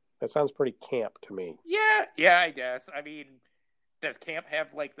 That sounds pretty camp to me. Yeah, I guess. I mean, does camp have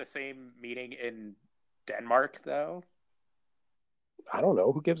like the same meaning in Denmark though? I don't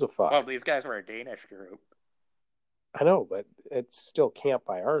know. Who gives a fuck? Well, these guys were a Danish group. I know, but it's still camp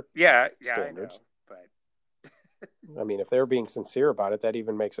by our standards. I know, but I mean, if they're being sincere about it, that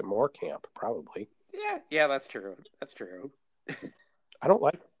even makes it more camp, probably. Yeah, that's true. I don't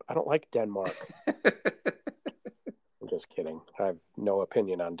like Denmark. I'm just kidding. I have no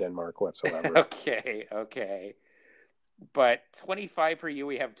opinion on Denmark whatsoever. Okay. But 25 for you,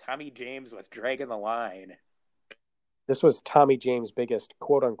 we have Tommy James with Dragging the Line. This was Tommy James' biggest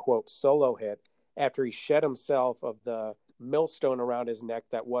quote-unquote solo hit after he shed himself of the millstone around his neck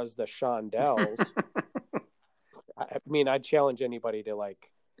that was the Shondells. I mean, I'd challenge anybody to like...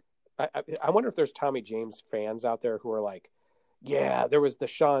 I wonder if there's Tommy James fans out there who are like, yeah, there was the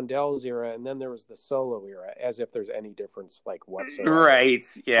Shondells era, and then there was the solo era, as if there's any difference, like, whatsoever. Right,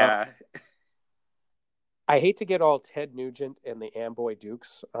 yeah. I hate to get all Ted Nugent and the Amboy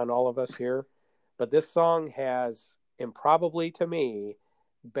Dukes on all of us here, but this song has, improbably to me,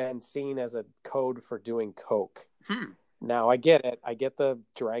 been seen as a code for doing coke. Now, I get it. I get the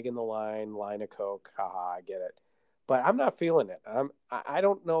dragging the line of coke. Haha, I get it. But I'm not feeling it. I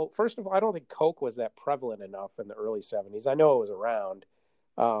don't know. First of all, I don't think coke was that prevalent enough in the early 70s. I know it was around,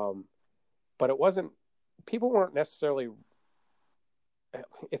 but it wasn't. People weren't necessarily.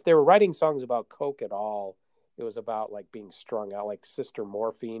 If they were writing songs about coke at all, it was about like being strung out, like Sister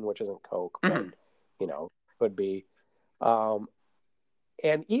Morphine, which isn't coke, but could be.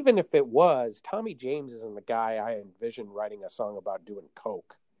 And even if it was, Tommy James isn't the guy I envision writing a song about doing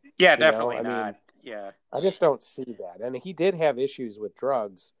coke. Yeah, definitely not. mean, yeah. I just don't see that. And he did have issues with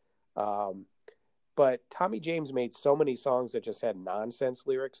drugs. But Tommy James made so many songs that just had nonsense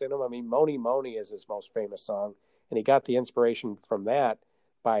lyrics in them. I mean, Moni Moni is his most famous song. And he got the inspiration from that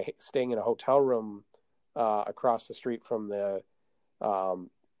by staying in a hotel room across the street from the,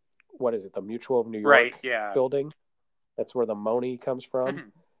 the Mutual of New York building. That's where the Moni comes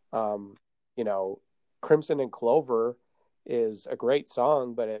from. You know, Crimson and Clover is a great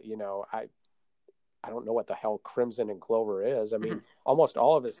song, but I don't know what the hell Crimson and Clover is. I mean, almost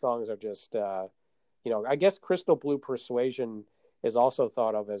all of his songs are just, I guess Crystal Blue Persuasion is also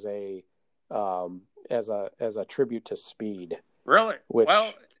thought of as a tribute to Speed. Really? Which,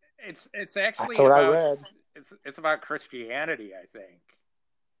 well, it's actually that's what I about read. It's about Christianity, I think.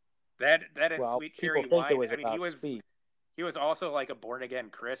 That and Well, Sweet Cherry people think Wine. it was I mean, about Speed. he was also like a born again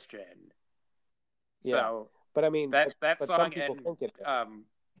Christian. Yeah, so but I mean that but song some people and think it is.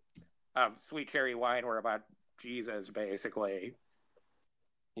 Sweet Cherry Wine were about Jesus, basically.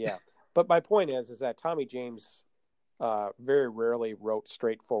 Yeah, but my point is that Tommy James very rarely wrote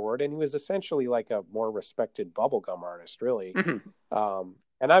straightforward, and he was essentially like a more respected bubblegum artist, really.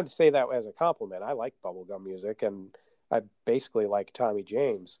 And I'd say that as a compliment. I like bubblegum music, and I basically like Tommy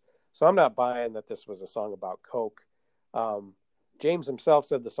James. So I'm not buying that this was a song about coke. James himself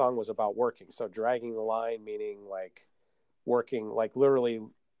said the song was about working. So dragging the line, meaning like working, like literally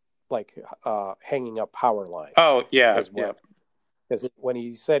like hanging up power lines. Oh, yeah. Because when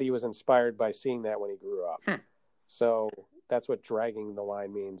he said he was inspired by seeing that when he grew up. So that's what dragging the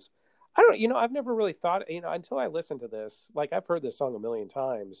line means. I don't, I've never really thought, until I listened to this, like I've heard this song a million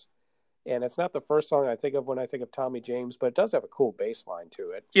times, and it's not the first song I think of when I think of Tommy James, but it does have a cool bass line to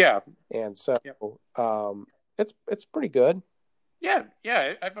it. Yeah. And so it's pretty good. Yeah.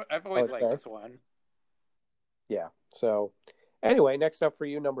 I've always liked this one. Yeah. So anyway, next up for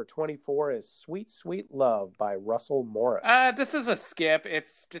you, number 24 is Sweet Sweet Love by Russell Morris. This is a skip.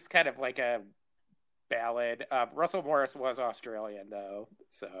 It's just kind of like a ballad. Russell Morris was Australian, though,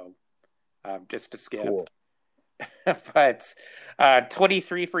 so just a skip. Cool. But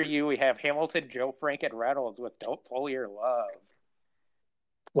 23 for you, we have Hamilton, Joe Frank, and Reynolds with Don't Pull Your Love.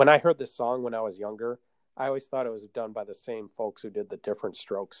 When I heard this song when I was younger, I always thought it was done by the same folks who did the Different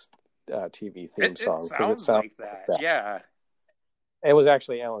Strokes TV theme song. It sounds like that. Yeah. It was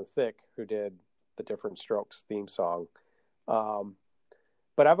actually Alan Thicke who did the Different Strokes theme song.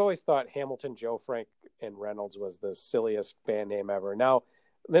 But I've always thought Hamilton, Joe Frank, and Reynolds was the silliest band name ever. Now,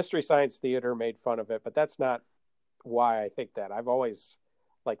 Mystery Science Theater made fun of it, but that's not why I think that. I've always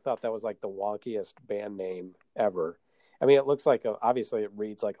thought that was like the wonkiest band name ever. I mean, it looks like obviously it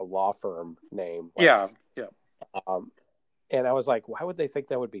reads like a law firm name. Yeah. And I was like, why would they think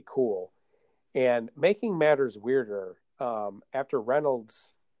that would be cool? And making matters weirder, after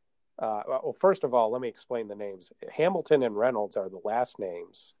Reynolds. Well, first of all, let me explain the names. Hamilton and Reynolds are the last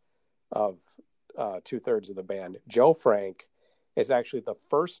names of 2/3 of the band. Joe Frank is actually the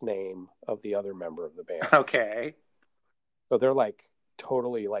first name of the other member of the band. Okay. So they're like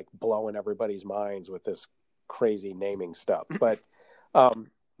totally like blowing everybody's minds with this crazy naming stuff. But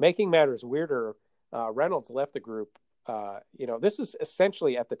making matters weirder, Reynolds left the group. This is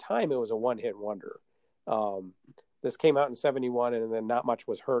essentially, at the time, it was a one-hit wonder. This came out in 1971, and then not much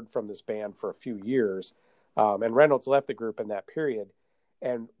was heard from this band for a few years. And Reynolds left the group in that period.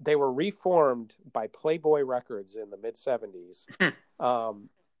 And they were reformed by Playboy Records in the mid-70s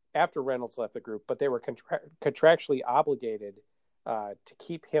after Reynolds left the group, but they were contractually obligated to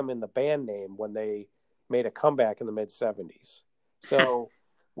keep him in the band name when they made a comeback in the mid-70s. So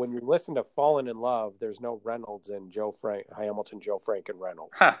when you listen to Fallen in Love, there's no Reynolds and Hamilton, Joe Frank, and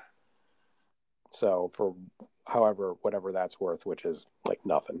Reynolds. Huh. So for whatever that's worth, which is like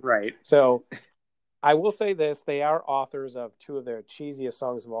nothing. Right. So I will say this, they are authors of two of their cheesiest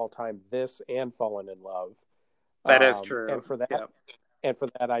songs of all time, this and Fallen in Love. That is true. And for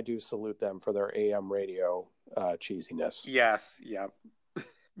that, I do salute them for their AM radio cheesiness. Yes. Yep.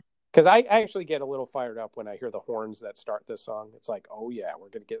 Because I actually get a little fired up when I hear the horns that start this song. It's like, oh yeah, we're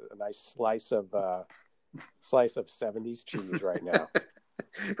going to get a nice slice of 70s cheese right now.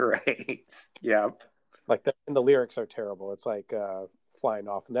 Right. Yep. Like and the lyrics are terrible. It's like flying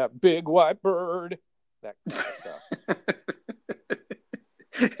off in that big white bird. That kind of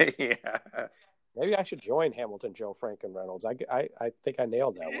stuff. Yeah. Maybe I should join Hamilton, Joe Frank, and Reynolds. I think I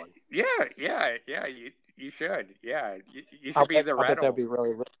nailed that one. Yeah. You should. Yeah. You should be the Reynolds. That'd be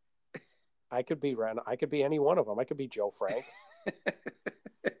really. I could be Reynolds. I could be any one of them. I could be Joe Frank.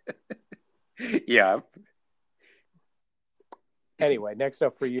 Yeah. Anyway, next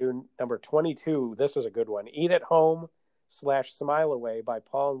up for you, number 22. This is a good one. Eat at Home / Smile Away by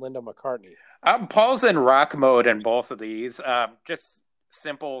Paul and Linda McCartney. Paul's in rock mode in both of these. Just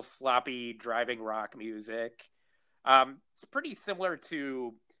simple, sloppy, driving rock music. It's pretty similar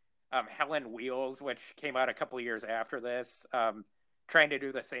to Helen Wheels, which came out a couple of years after this, trying to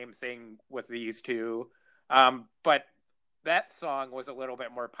do the same thing with these two. But that song was a little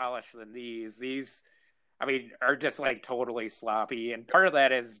bit more polished than these. These I mean, are just like totally sloppy. And part of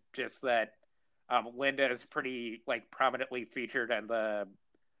that is just that Linda is pretty like prominently featured on the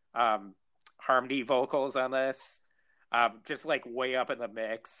harmony vocals on this, just like way up in the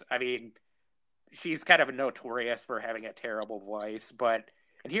mix. I mean, she's kind of notorious for having a terrible voice, but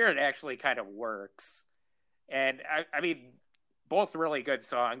and here it actually kind of works. And I mean, both really good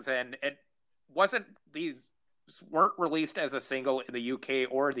songs, and it wasn't these weren't released as a single in the UK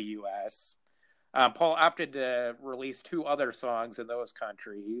or the US. Paul opted to release two other songs in those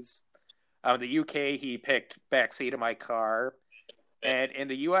countries. The UK, he picked "Backseat of My Car," and in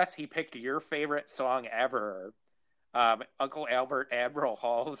the US, he picked your favorite song ever, "Uncle Albert Admiral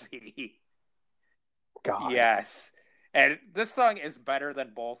Halsey." God. Yes, and this song is better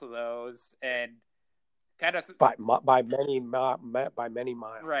than both of those, and kind of by many miles.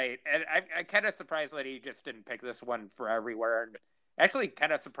 right. And I'm kind of surprised that he just didn't pick this one for everywhere, and actually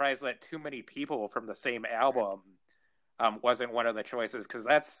kind of surprised that "Too Many People" from the same album wasn't one of the choices, because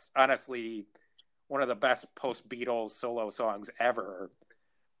that's honestly one of the best post Beatles solo songs ever.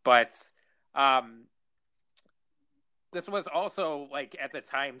 But this was also like at the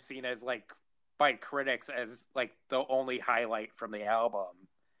time seen as like by critics as like the only highlight from the album,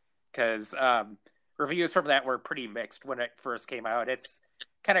 because reviews from that were pretty mixed when it first came out. It's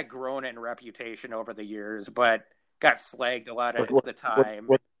kind of grown in reputation over the years, but got slagged a lot at the time.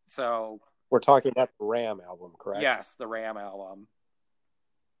 So we're talking about the Ram album, correct? Yes, the Ram album.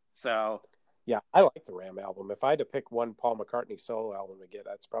 So yeah, I like the Ram album. If I had to pick one Paul McCartney solo album to get,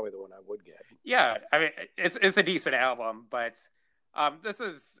 that's probably the one I would get. Yeah, I mean, it's a decent album, but this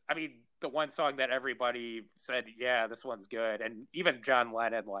is, I mean, the one song that everybody said, yeah, this one's good, and even John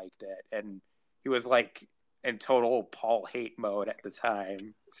Lennon liked it, and he was like in total Paul hate mode at the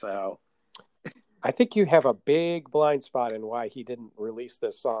time. So I think you have a big blind spot in why he didn't release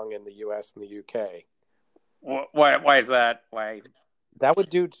this song in the US and the UK. Why is that? Why? That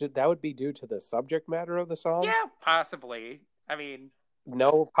would be due to the subject matter of the song? Yeah, possibly. I mean,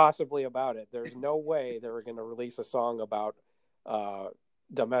 no possibly about it. There's no way they were going to release a song about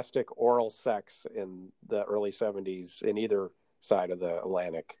domestic oral sex in the early 70s in either side of the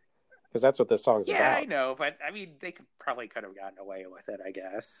Atlantic, because that's what this song's about. Yeah, I know, but I mean, they could have gotten away with it, I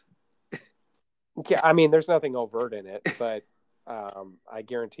guess. Yeah, I mean, there's nothing overt in it, but I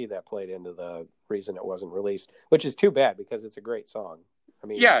guarantee that played into the reason it wasn't released, which is too bad because it's a great song. I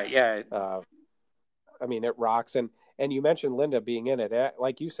mean, yeah. I mean, it rocks, and you mentioned Linda being in it.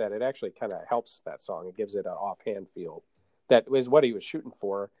 Like you said, it actually kind of helps that song. It gives it an offhand feel. That was what he was shooting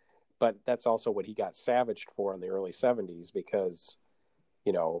for, but that's also what he got savaged for in the early 70s, because,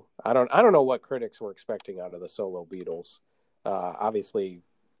 you know, I don't know what critics were expecting out of the solo Beatles. Obviously,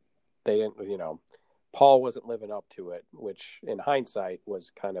 they didn't, you know, Paul wasn't living up to it, which in hindsight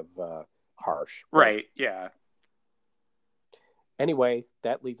was kind of harsh. Right, yeah. Anyway,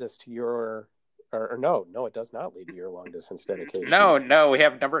 that leads us to your, or no, it does not lead to your long distance dedication. No, we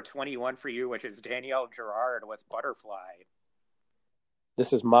have number 21 for you, which is Danielle Girard with Butterfly.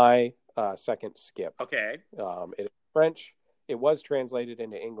 This is my second skip. Okay. It's French. It was translated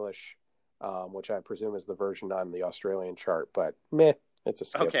into English, which I presume is the version on the Australian chart, but meh, it's a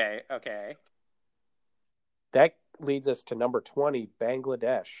skip. Okay. That leads us to number 20,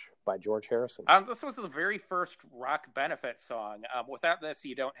 Bangladesh by George Harrison. This was the very first rock benefit song. Without this,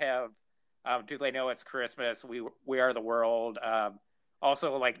 you don't have Do They Know It's Christmas, We Are the World,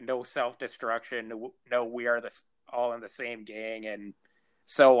 also like No Self-Destruction, No We Are All in the Same Gang, and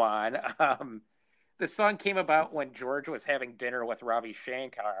so on. The song came about when George was having dinner with Ravi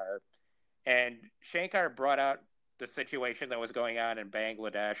Shankar, and Shankar brought out the situation that was going on in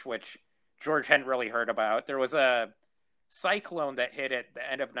Bangladesh, which George hadn't really heard about. There was a cyclone that hit at the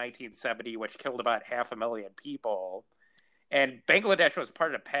end of 1970, which killed about 500,000 people. And Bangladesh was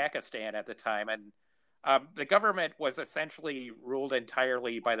part of Pakistan at the time. And the government was essentially ruled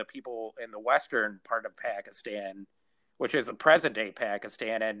entirely by the people in the western part of Pakistan, which is the present-day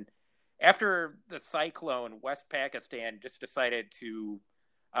Pakistan. And after the cyclone, West Pakistan just decided to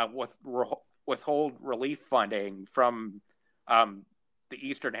withhold relief funding from the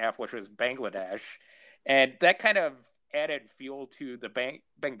eastern half, which was Bangladesh. And that kind of added fuel to the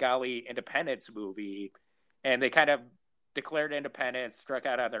Bengali independence movie. And they kind of declared independence, struck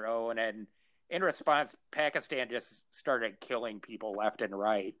out on their own. And in response, Pakistan just started killing people left and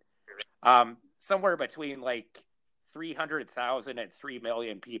right. Somewhere between like 300,000 and 3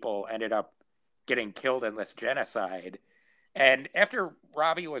 million people ended up getting killed in this genocide. And after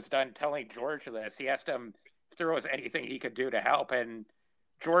Ravi was done telling George this, he asked him if there was anything he could do to help. And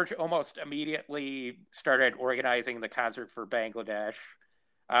George almost immediately started organizing the Concert for Bangladesh,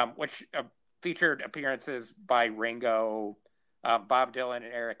 which featured appearances by Ringo, Bob Dylan,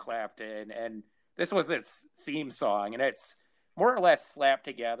 and Eric Clapton, and this was its theme song, and it's more or less slapped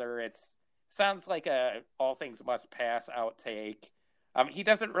together. It sounds like a All Things Must Pass outtake. He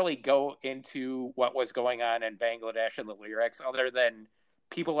doesn't really go into what was going on in Bangladesh in the lyrics, other than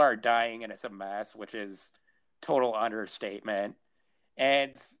people are dying and it's a mess, which is total understatement.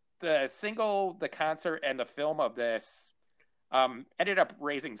 And the single, the concert, and the film of this ended up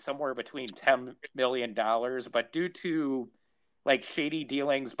raising somewhere between $10 million, but due to like shady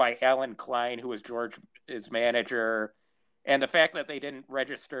dealings by Alan Klein, who was George's manager, and the fact that they didn't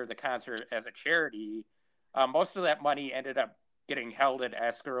register the concert as a charity, most of that money ended up getting held in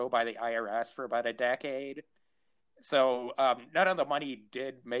escrow by the IRS for about a decade. So none of the money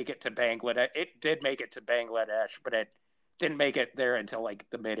did make it to Bangladesh. It did make it to Bangladesh, but it didn't make it there until like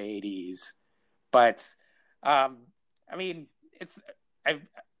the mid 80s. But I mean, it's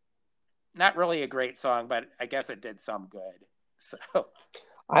not really a great song, but I guess it did some good. So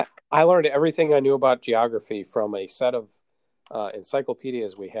I learned everything I knew about geography from a set of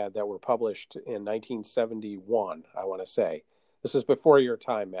encyclopedias we had that were published in 1971, I want to say. This is before your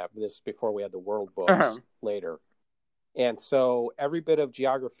time, Matt. This is before we had the world books later. And so every bit of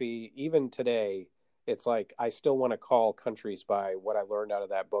geography, even today, it's like I still want to call countries by what I learned out of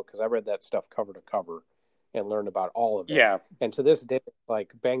that book, because I read that stuff cover to cover and learned about all of it. Yeah. And to this day,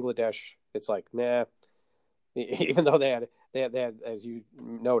 like Bangladesh, it's like, nah, even though they had, as you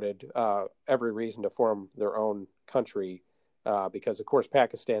noted, every reason to form their own country, because, of course,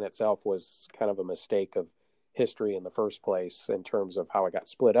 Pakistan itself was kind of a mistake of history in the first place in terms of how it got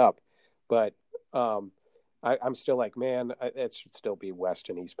split up. But I'm still like, man, it should still be West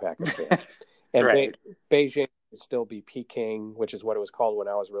and East Pakistan. And right. Beijing should still be Peking, which is what it was called when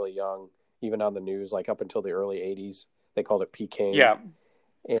I was really young, even on the news, like up until the early 80s. They called it Peking. Yeah.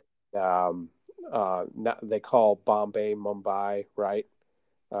 And they call Bombay Mumbai, right?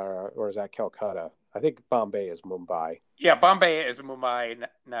 Or is that Calcutta? I think Bombay is Mumbai. Yeah, Bombay is Mumbai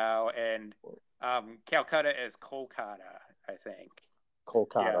now, and Calcutta is Kolkata, I think.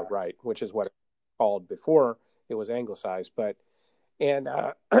 Kolkata, right, which is what it was called before it was anglicized. And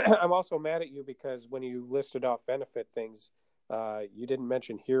I'm also mad at you because when you listed off benefit things, you didn't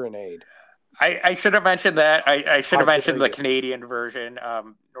mention hearing aid. I should have mentioned that. I should have mentioned the Canadian version,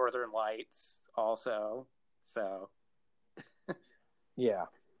 Northern Lights, also. So, yeah,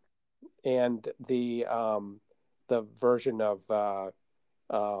 and the version of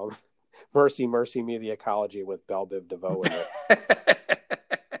Mercy, Mercy Me, the Ecology with Belle Biv DeVoe in it.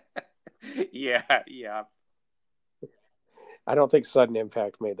 Yeah. I don't think Sudden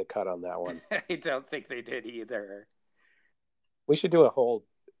Impact made the cut on that one. I don't think they did either. We should do a whole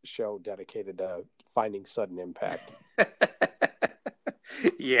show dedicated to finding Sudden Impact.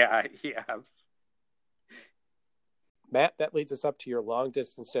 Yeah. Matt, that leads us up to your long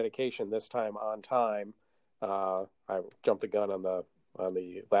distance dedication, this time on time. I jumped the gun on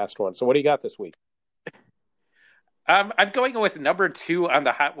the last one. So what do you got this week? I'm going with number 2 on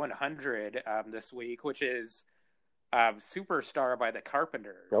the Hot 100 this week, which is Superstar by the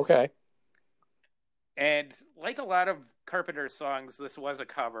Carpenters. Okay. And like a lot of Carpenters songs, this was a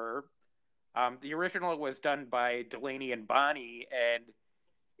cover. The original was done by Delaney and Bonnie, and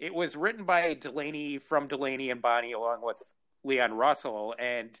it was written by Delaney from Delaney and Bonnie along with Leon Russell.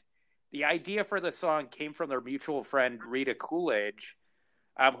 And the idea for the song came from their mutual friend, Rita Coolidge,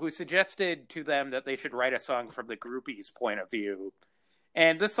 who suggested to them that they should write a song from the groupie's point of view.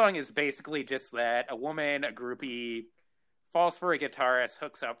 And this song is basically just that. A woman, a groupie, falls for a guitarist,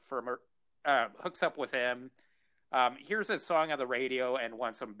 hooks up with him, hears his song on the radio, and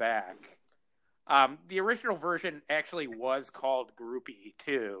wants him back. The original version actually was called Groupie,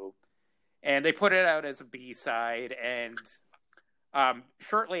 too. And they put it out as a B-side. And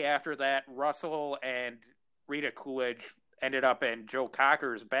shortly after that, Russell and Rita Coolidge ended up in Joe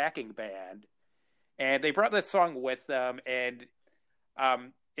Cocker's backing band. And they brought this song with them, and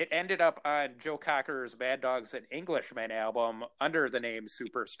it ended up on Joe Cocker's Mad Dogs and Englishmen album under the name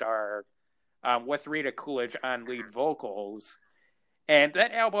Superstar, with Rita Coolidge on lead vocals. And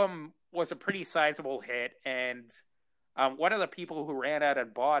that album was a pretty sizable hit, and one of the people who ran out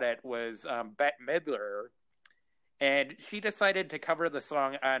and bought it was Bette Midler, and she decided to cover the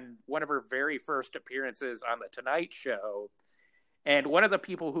song on one of her very first appearances on The Tonight Show. And one of the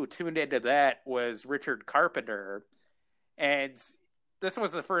people who tuned into that was Richard Carpenter, and this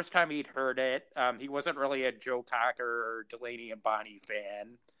was the first time he'd heard it. He wasn't really a Joe Cocker or Delaney and Bonnie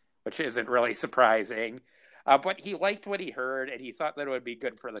fan, which isn't really surprising. But he liked what he heard, and he thought that it would be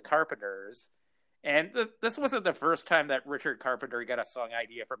good for the Carpenters. And this wasn't the first time that Richard Carpenter got a song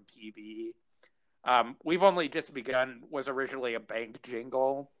idea from TV. We've Only Just Begun was originally a bank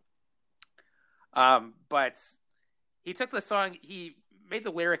jingle. But he took the song, he made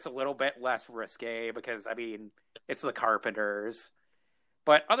the lyrics a little bit less risque because, I mean, it's the Carpenters.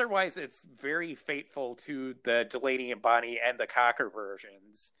 But otherwise, it's very faithful to the Delaney and Bonnie and the Cocker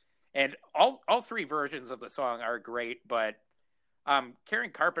versions. And all three versions of the song are great, but Karen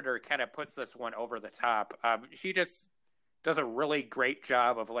Carpenter kind of puts this one over the top. She just does a really great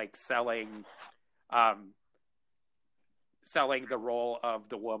job of like selling the role of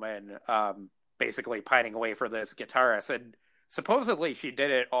the woman, basically pining away for this guitarist. And supposedly she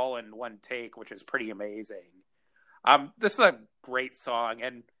did it all in one take, which is pretty amazing. This is a great song,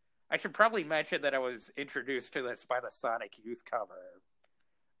 and I should probably mention that I was introduced to this by the Sonic Youth cover.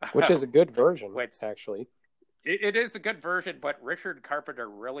 Which is a good version, actually. It is a good version, but Richard Carpenter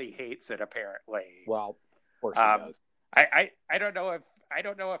really hates it, apparently. Well, of course he does. I don't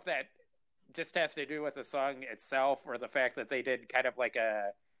know if that just has to do with the song itself or the fact that they did kind of like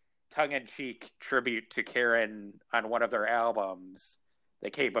a tongue-in-cheek tribute to Karen on one of their albums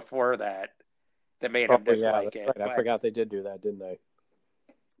that came before that made him dislike it. Right. I forgot they did do that, didn't they?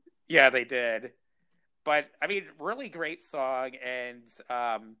 Yeah, they did. But, I mean, really great song, and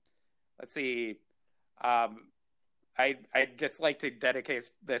let's see, I'd just like to dedicate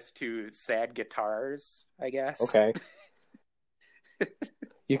this to sad guitars, I guess. Okay.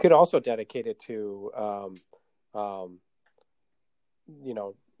 You could also dedicate it to,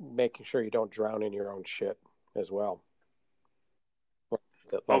 making sure you don't drown in your own shit as well.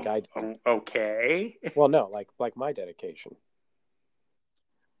 Okay. Well, no, like my dedication.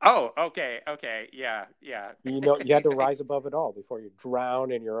 Oh, okay, yeah. You had to rise above it all before you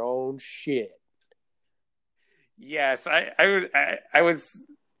drown in your own shit. Yes, I was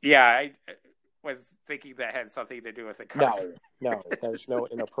thinking that had something to do with the cover. No, there's no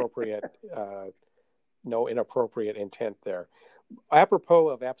inappropriate intent there. Apropos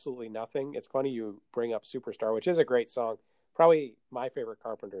of absolutely nothing, it's funny you bring up Superstar, which is a great song. Probably my favorite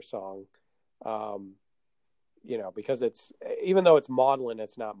Carpenter song. Because it's, even though it's maudlin,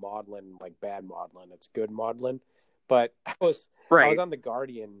 it's not maudlin like bad maudlin, it's good maudlin. But I was on the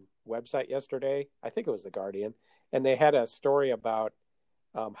Guardian website yesterday. I think it was the Guardian, and they had a story about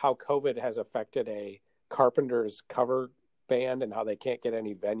how COVID has affected a Carpenters cover band and how they can't get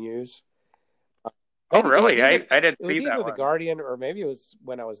any venues. Oh, really? I didn't see that. It was either the Guardian or maybe it was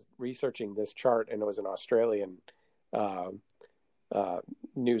when I was researching this chart, and it was an Australian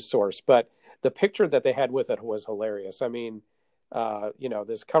news source. But the picture that they had with it was hilarious. I mean,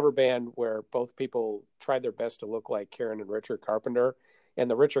 this cover band where both people tried their best to look like Karen and Richard Carpenter, and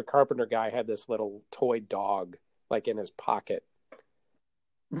the Richard Carpenter guy had this little toy dog like in his pocket,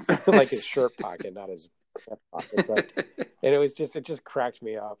 like his shirt pocket, not his pocket. And it just cracked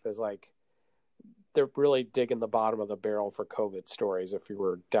me up. It's like they're really digging the bottom of the barrel for COVID stories if you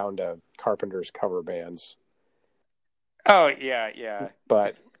were down to Carpenter's cover bands. Oh, yeah.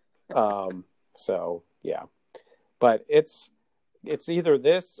 But, so, yeah. But it's either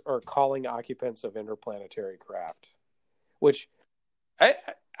this or Calling Occupants of Interplanetary Craft, which...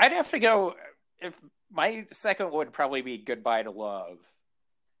 I'd have to go... If my second would probably be Goodbye to Love,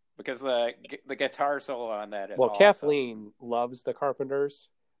 because the guitar solo on that is awesome. Kathleen loves the Carpenters,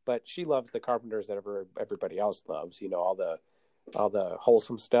 but she loves the Carpenters that everybody else loves, all the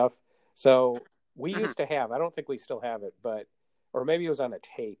wholesome stuff. So we used to have, I don't think we still have it, or maybe it was on a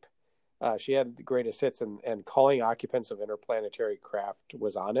tape. She had the greatest hits, and Calling Occupants of Interplanetary Craft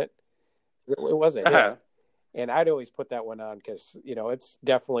was on it. It was a hit. And I'd always put that one on because, it's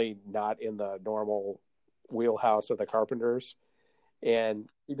definitely not in the normal wheelhouse of the Carpenters. And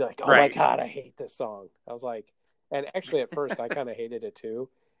you'd be like, oh my God, I hate this song. I was like, and actually at first I kind of hated it too.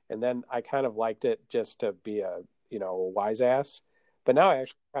 And then I kind of liked it just to be a wise ass. But now I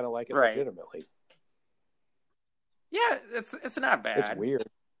actually kind of like it legitimately. Yeah, it's not bad. It's weird.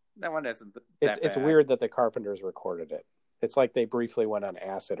 That one isn't that It's bad. weird that the Carpenters recorded it. It's like they briefly went on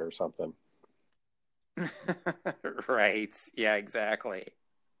acid or something. Right. Yeah, exactly.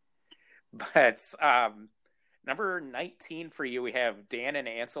 But number 19 for you, we have Dan and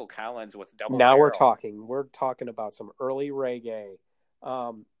Ansel Collins with Double Now Barrel. We're talking about some early reggae.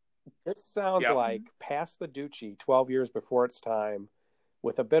 This sounds like Pass the Dutchie, 12 years before its time,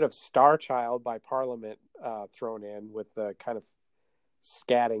 with a bit of Star Child by Parliament thrown in with the kind of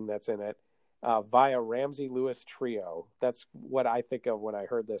scatting that's in it, via Ramsey Lewis Trio. That's what I think of when I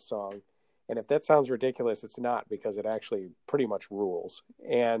heard this song. And if that sounds ridiculous, it's not, because it actually pretty much rules.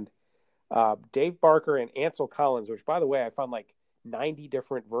 And Dave Barker and Ansel Collins, which, by the way, I found like 90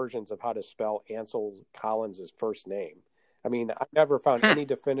 different versions of how to spell Ansel Collins' first name. I mean, I've never found any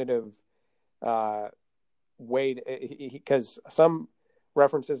definitive Wade, because some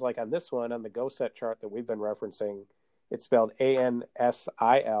references, like on this one, on the Go Set chart that we've been referencing, it's spelled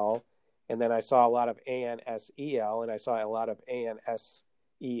ANSIL, and then I saw a lot of ANSEL, and I saw a lot of ANSELL.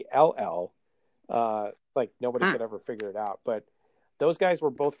 Like nobody could ever figure it out. But those guys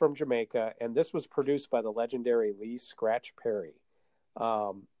were both from Jamaica, and this was produced by the legendary Lee Scratch Perry.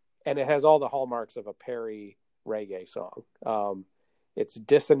 And it has all the hallmarks of a Perry reggae song. It's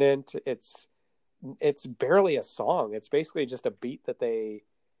dissonant. It's barely a song. It's basically just a beat that they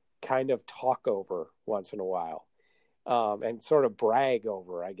kind of talk over once in a while, and sort of brag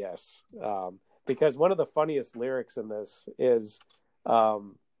over, I guess. Because one of the funniest lyrics in this is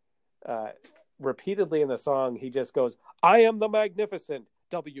repeatedly in the song, he just goes, "I am the magnificent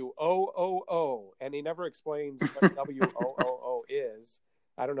WOOO," and he never explains what WOOO is.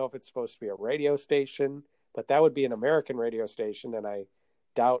 I don't know if it's supposed to be a radio station, but that would be an American radio station, and I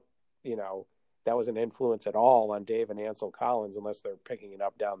doubt, that was an influence at all on Dave and Ansel Collins, unless they're picking it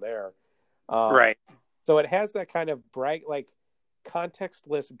up down there. Right. So it has that kind of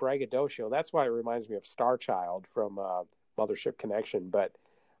contextless braggadocio. That's why it reminds me of Star Child from Mothership Connection. But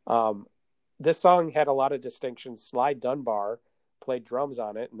this song had a lot of distinctions. Sly Dunbar played drums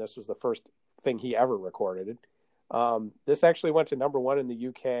on it, and this was the first thing he ever recorded. This actually went to number 1 in the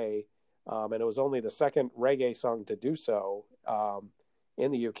UK, and it was only the second reggae song to do so in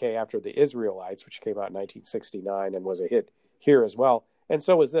the UK after the Israelites, which came out in 1969 and was a hit here as well. And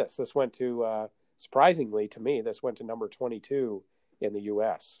so was this. This went to, surprisingly to me, this went to number 22 in the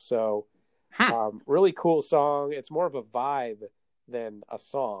US. So really cool song. It's more of a vibe than a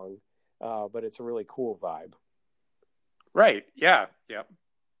song, but it's a really cool vibe. Right. Yeah. Yep.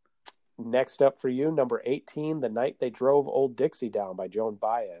 Next up for you, number 18, "The Night They Drove Old Dixie Down" by Joan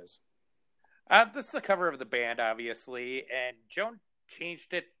Baez. This is a cover of the band, obviously, and Joan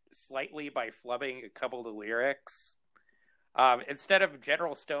changed it slightly by flubbing a couple of the lyrics. Instead of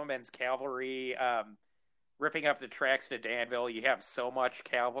General Stoneman's cavalry ripping up the tracks to Danville, you have So Much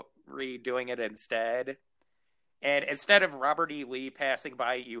Cavalry doing it instead. And instead of Robert E. Lee passing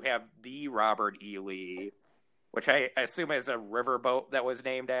by, you have the Robert E. Lee, which I assume is a riverboat that was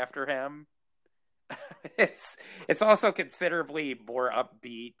named after him. It's also considerably more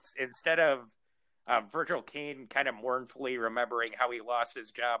upbeat. Instead of Virgil Caine kind of mournfully remembering how he lost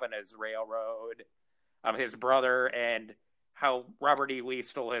his job on his railroad, his brother, and how Robert E. Lee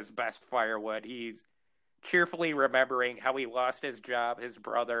stole his best firewood, he's cheerfully remembering how he lost his job, his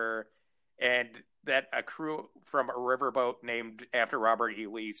brother, and that a crew from a riverboat named after Robert E.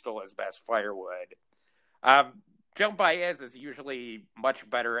 Lee stole his best firewood. Joan Baez is usually much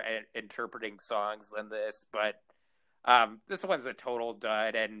better at interpreting songs than this, but this one's a total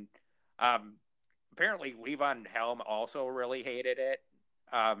dud, and apparently Levon Helm also really hated it,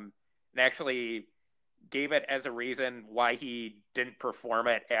 and actually gave it as a reason why he didn't perform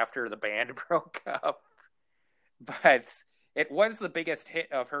it after the band broke up. But it was the biggest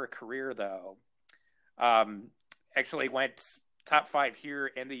hit of her career, though. Actually went top 5 here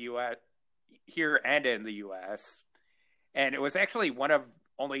in the U.S., here and in the U.S., and it was actually one of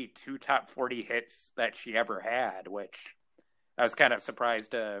only 2 top 40 hits that she ever had, which I was kind of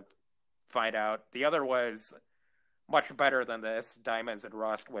surprised to find out. The other was much better than this, Diamonds and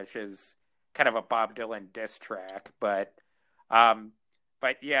Rust, which is kind of a Bob Dylan diss track. But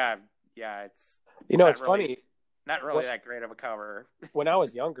yeah, it's it's funny. Not really that great of a cover. When I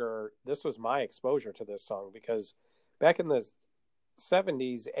was younger, this was my exposure to this song, because back in the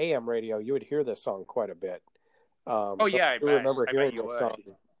 70s AM radio, you would hear this song quite a bit. I remember hearing this song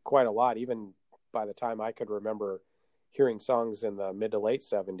quite a lot, even by the time I could remember hearing songs in the mid to late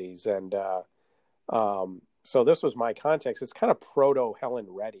 70s. And so this was my context. It's kind of proto Helen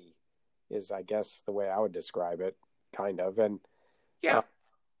Reddy is, I guess, the way I would describe it, kind of. And,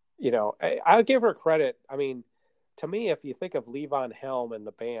 I'll give her credit. I mean, to me, if you think of Levon Helm and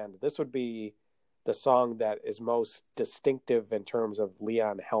the band, this would be the song that is most distinctive in terms of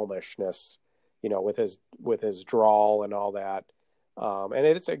Leon Helmishness, with his drawl and all that. And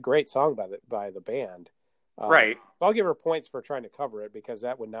it's a great song by the band. Right. I'll give her points for trying to cover it, because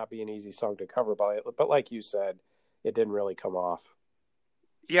that would not be an easy song to cover but like you said, it didn't really come off.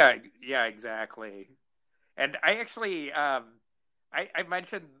 Yeah, exactly. And I actually, I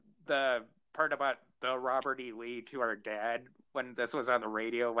mentioned the part about the Robert E. Lee to our dad when this was on the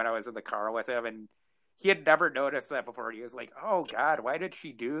radio when I was in the car with him, and he had never noticed that before. He was like, "Oh God, why did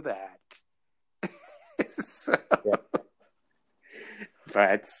she do that?"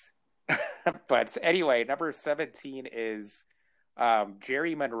 But anyway, number 17 is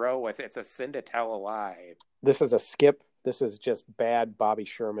Jerry Monroe with "It's a Sin to Tell a Lie." This is a skip This is just bad Bobby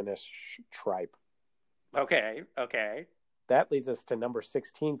Sherman-ish tripe. Okay. That leads us to number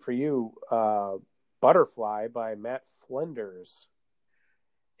 16 for you, Butterfly by Matt Flinders.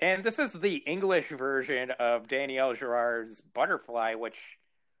 And this is the English version of Danielle Girard's Butterfly, which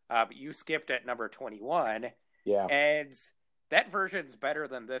you skipped at number 21. Yeah. And that version's better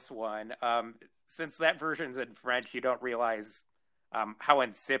than this one. Since that version's in French, you don't realize how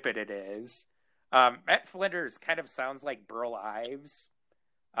insipid it is. Matt Flinders kind of sounds like Burl Ives.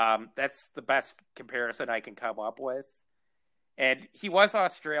 That's the best comparison I can come up with. And he was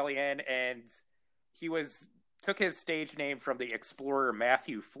Australian, and he took his stage name from the explorer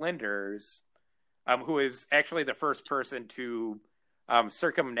Matthew Flinders, who is actually the first person to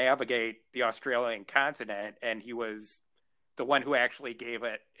circumnavigate the Australian continent, and he was the one who actually gave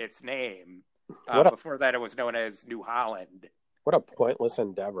it its name. Before that, it was known as New Holland. What a pointless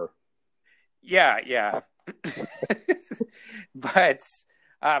endeavor. Yeah. But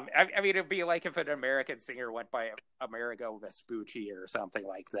I mean, it'd be like if an American singer went by Amerigo Vespucci or something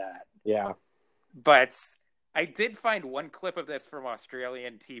like that. Yeah. But I did find one clip of this from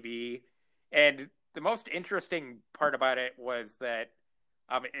Australian TV, and the most interesting part about it was that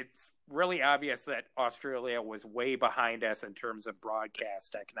it's really obvious that Australia was way behind us in terms of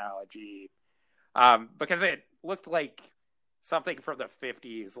broadcast technology, because it looked like something from the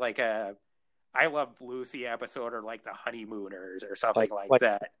 50s, like a I Love Lucy episode, or like the Honeymooners or something like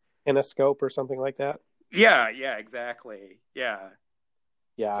that. Cinescope or something like that? Yeah, exactly. Yeah.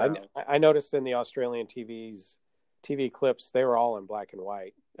 So. I noticed in the Australian TV clips, they were all in black and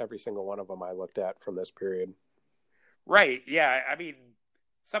white. Every single one of them I looked at from this period. Right. Yeah. I mean,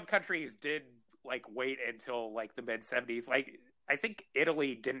 some countries did like wait until like the mid 70s. Like, I think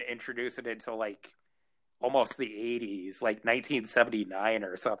Italy didn't introduce it until like almost the 80s, like 1979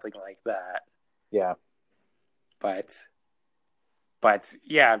 or something like that. Yeah. But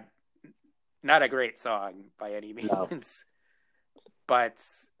yeah, not a great song by any means. No. But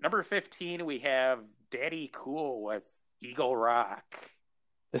number 15, we have Daddy Cool with Eagle Rock.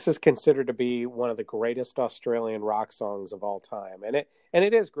 This is considered to be one of the greatest Australian rock songs of all time. And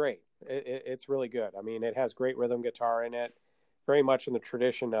it is great. It's really good. I mean, it has great rhythm guitar in it, very much in the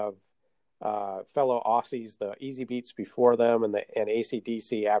tradition of fellow Aussies, the Easy Beats before them and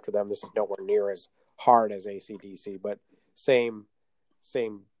AC/DC after them. This is nowhere near as hard as AC/DC, but same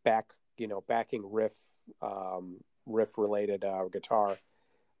backing riff related guitar.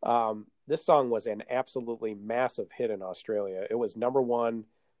 This song was an absolutely massive hit in Australia. It was number one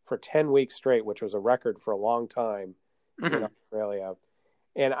for 10 weeks straight, which was a record for a long time in Australia.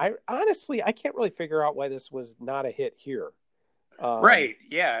 And I honestly can't really figure out why this was not a hit here. Right.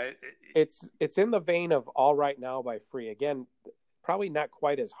 Yeah. It's in the vein of All Right Now by Free. Again, probably not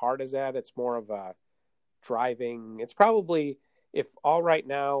quite as hard as that. It's more of a driving. It's probably if All Right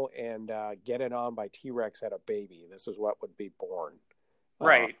Now and Get It On by T-Rex had a baby, this is what would be born.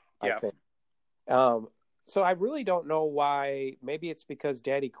 Right. Yeah. I think. So I really don't know why. Maybe it's because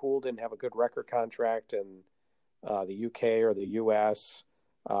Daddy Cool didn't have a good record contract in the UK or the US.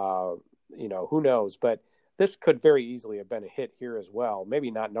 Who knows? But this could very easily have been a hit here as well.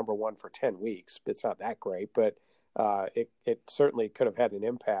 Maybe not number one for 10 weeks. It's not that great, but it certainly could have had an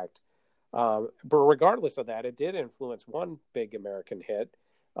impact. But regardless of that, it did influence one big American hit.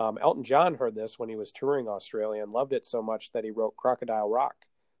 Elton John heard this when he was touring Australia and loved it so much that he wrote Crocodile Rock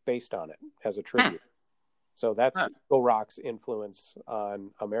based on it as a tribute. So that's Eagle Rock's influence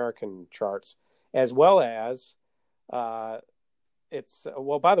on American charts, as well as by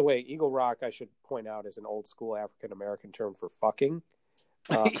the way, Eagle Rock, I should point out, is an old school African American term for fucking.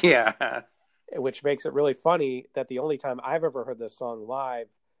 Yeah. Which makes it really funny that the only time I've ever heard this song live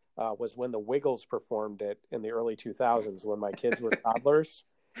was when the Wiggles performed it in the early 2000s when my kids were toddlers.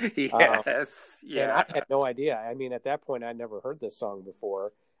 Yes. And I had no idea. I mean, at that point, I'd never heard this song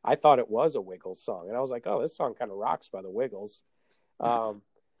before. I thought it was a Wiggles song. And I was like, oh, this song kind of rocks by the Wiggles.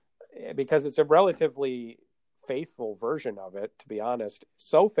 Because it's a relatively faithful version of it, to be honest.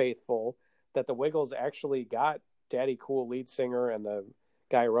 So faithful that the Wiggles actually got Daddy Cool lead singer and the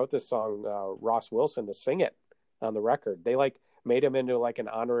guy who wrote this song, Ross Wilson, to sing it on the record. They made him into an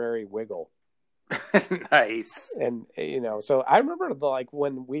honorary Wiggle. Nice. And so I remember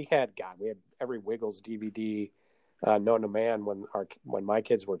when we had every Wiggles DVD known to man when my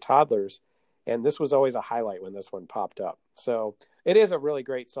kids were toddlers, and this was always a highlight when this one popped up. So it is a really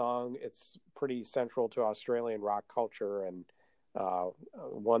great song. It's pretty central to Australian rock culture, and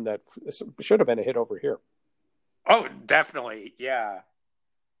one that should have been a hit over here. Oh, definitely. Yeah.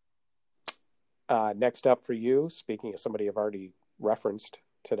 Next up for you, speaking of somebody I've already referenced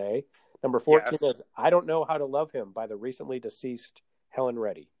today, Number 14 Yes. is I Don't Know How to Love Him by the recently deceased Helen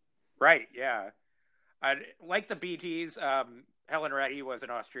Reddy. Right, yeah. Like the Bee Gees, Helen Reddy was an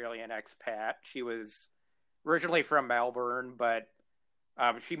Australian expat. She was originally from Melbourne, but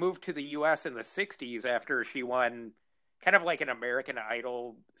she moved to the U.S. in the 60s after she won kind of like an American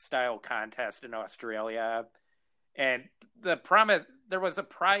Idol style contest in Australia. And there was a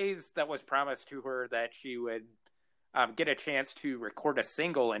prize that was promised to her that she would get a chance to record a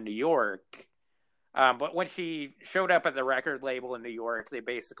single in New York. But when she showed up at the record label in New York, they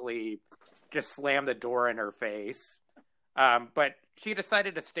basically just slammed the door in her face. But she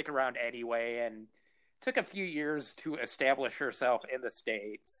decided to stick around anyway and took a few years to establish herself in the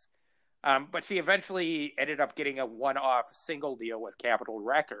States. But she eventually ended up getting a one-off single deal with Capitol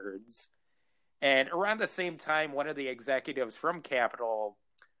Records. And around the same time, one of the executives from Capitol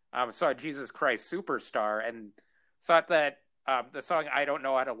saw Jesus Christ Superstar and thought that the song I Don't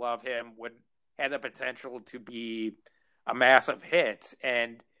Know How to Love Him would have the potential to be a massive hit.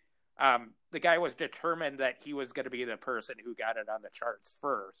 And the guy was determined that he was going to be the person who got it on the charts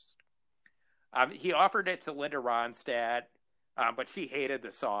first. He offered it to Linda Ronstadt, but she hated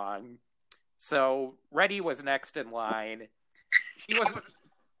the song. So Reddy was next in line.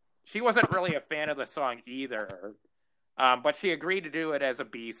 She wasn't really a fan of the song either, but she agreed to do it as a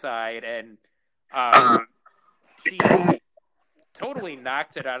B-side, and she totally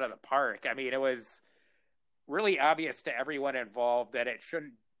knocked it out of the park. I mean, it was really obvious to everyone involved that it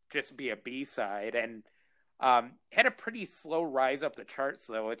shouldn't just be a B-side, and had a pretty slow rise up the charts,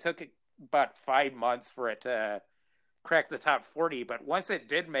 though. It took about 5 months for it to crack the top 40, but once it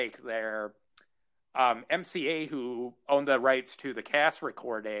did make there, MCA, who owned the rights to the cast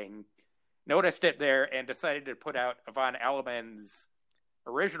recording, noticed it there and decided to put out Yvonne Elliman's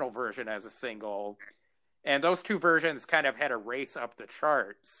original version as a single. And those two versions kind of had a race up the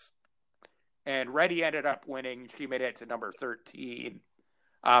charts. And Reddy ended up winning. She made it to number 13.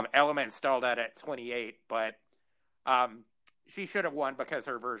 Elliman stalled out at 28, but she should have won because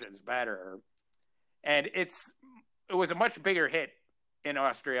her version's better. And it was a much bigger hit in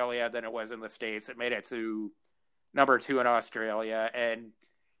Australia than it was in the States. It made it to number 2 in Australia, and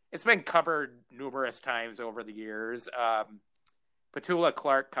it's been covered numerous times over the years. Petula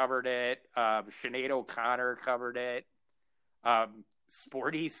Clark covered it. Sinead O'Connor covered it.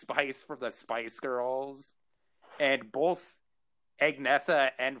 Sporty Spice from the Spice Girls. And both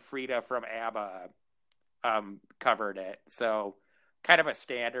Agnetha and Frida from ABBA covered it. So kind of a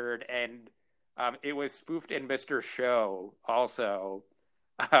standard. And it was spoofed in Mr. Show also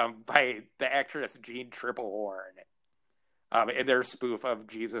by the actress Jean Triplehorn in their spoof of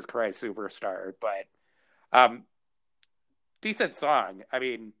Jesus Christ Superstar. But decent song. I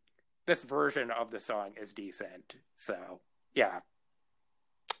mean, this version of the song is decent. So, yeah.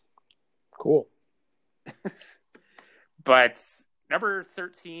 Cool. But number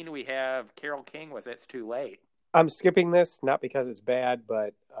 13, we have Carole King with It's Too Late. I'm skipping this, not because it's bad,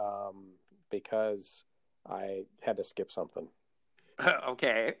 but because I had to skip something.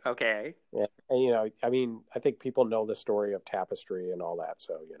 Okay. Yeah. And, I mean, I think people know the story of Tapestry and all that,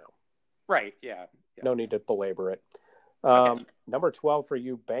 so, Right, yeah. No need to belabor it. Okay. Number 12 for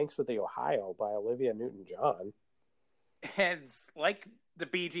you, Banks of the Ohio by Olivia Newton-John. And like the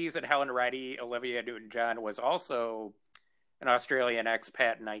Bee Gees and Helen Reddy, Olivia Newton-John was also an Australian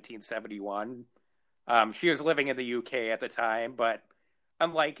expat in 1971. She was living in the UK at the time, but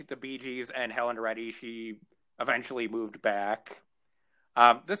unlike the Bee Gees and Helen Reddy, she eventually moved back.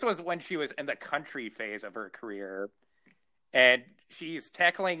 This was when she was in the country phase of her career, and she's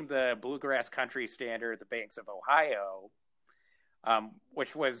tackling the bluegrass country standard, The Banks of Ohio,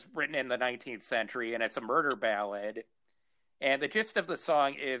 which was written in the 19th century, and it's a murder ballad. And the gist of the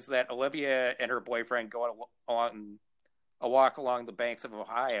song is that Olivia and her boyfriend go on a walk along the banks of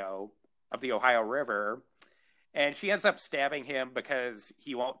the Ohio River, and she ends up stabbing him because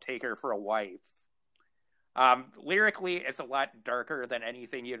he won't take her for a wife. Lyrically, it's a lot darker than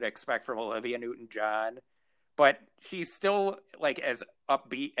anything you'd expect from Olivia Newton-John, but she's still like as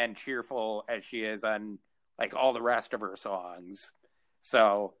upbeat and cheerful as she is on like all the rest of her songs.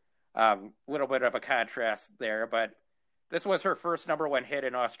 So, a little bit of a contrast there, but this was her first number 1 hit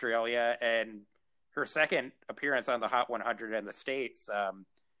in Australia and her second appearance on the Hot 100 in the States.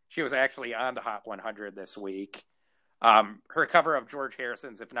 She was actually on the Hot 100 this week. Her cover of George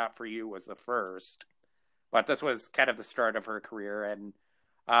Harrison's If Not For You was the first. But this was kind of the start of her career. And,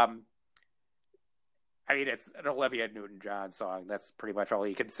 I mean, it's an Olivia Newton-John song. That's pretty much all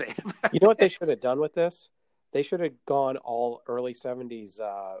you can say about You know what they it. should have done with this? They should have gone all early 70s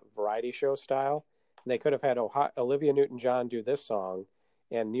variety show style. And they could have had Olivia Newton-John do this song,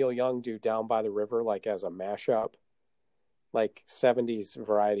 and Neil Young do Down by the River like as a mashup, like 70s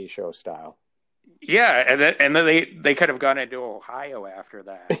variety show style. Yeah, and then they could have gone into Ohio after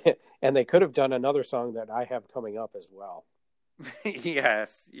that. And they could have done another song that I have coming up as well.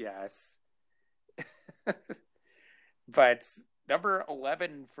 Yes. But number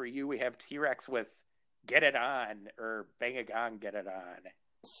 11 for you, we have T-Rex with Get It On, or Bang a Gong, Get It On.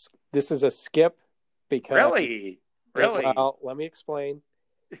 This is a skip because... Really? Well, let me explain.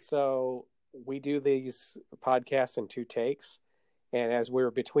 So we do these podcasts in 2 takes. And as we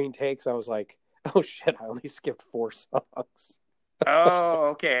were between takes, I was like, oh shit, I only skipped 4 songs. Oh,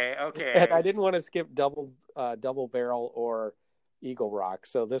 okay. And I didn't want to skip Double Barrel or Eagle Rock,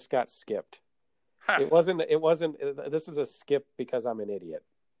 so this got skipped. Huh. It wasn't. This is a skip because I'm an idiot.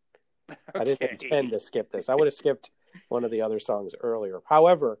 Okay. I didn't intend to skip this. I would have skipped one of the other songs earlier.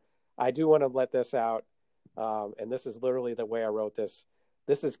 However, I do want to let this out, and this is literally the way I wrote this.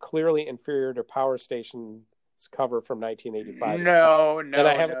 This is clearly inferior to Power Station's cover from 1985. No, And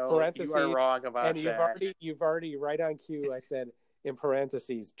I have in parentheses, you are wrong about and that. you've already right on cue. I said in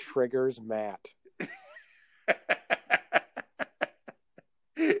parentheses, triggers Matt.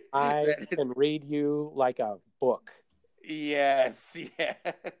 I can read you like a book. Yes, yeah.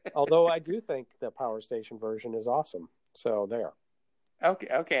 Although I do think the Power Station version is awesome. So there.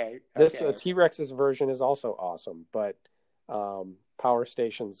 Okay. This T-Rex's version is also awesome, but Power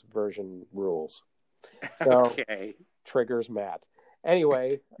Station's version rules. So okay. triggers Matt.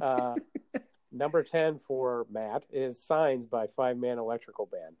 Anyway, number 10 for Matt is Signs by Five Man Electrical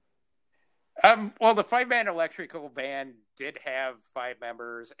Band. Well, the Five Man Electrical Band did have 5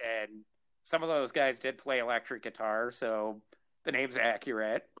 members, and some of those guys did play electric guitar, so the name's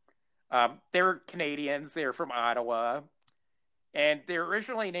accurate. They were Canadians. They were from Ottawa, and they were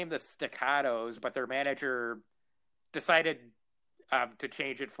originally named the Staccatos, but their manager decided to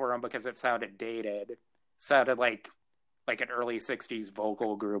change it for them because it sounded dated. Sounded like an early 60s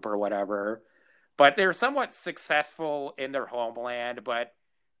vocal group or whatever. But they're somewhat successful in their homeland, but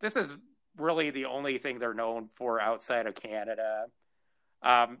this is really the only thing they're known for outside of Canada.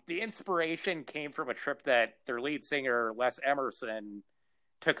 The inspiration came from a trip that their lead singer, Les Emerson,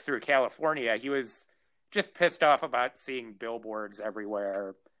 took through California. He was just pissed off about seeing billboards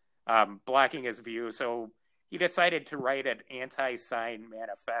everywhere, blocking his view, so he decided to write an anti-sign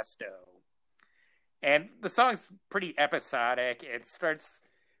manifesto. And the song's pretty episodic. It starts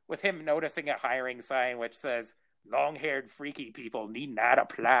with him noticing a hiring sign which says, "Long-haired freaky people need not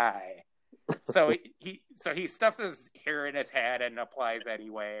apply." So he stuffs his hair in his hat and applies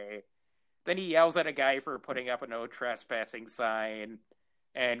anyway. Then he yells at a guy for putting up a no trespassing sign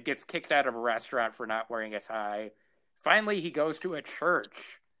and gets kicked out of a restaurant for not wearing a tie. Finally, he goes to a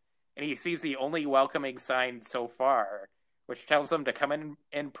church and he sees the only welcoming sign so far, which tells him to come in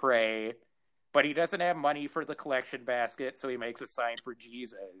and pray. But he doesn't have money for the collection basket, so he makes a sign for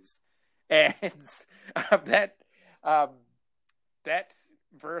Jesus. And that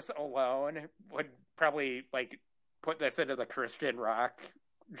verse alone would probably put this into the Christian rock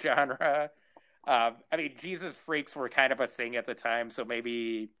genre. I mean, Jesus freaks were kind of a thing at the time, so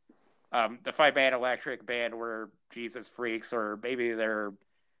maybe the Five Man Electric Band were Jesus freaks, or maybe they're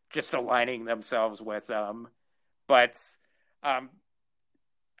just aligning themselves with them. But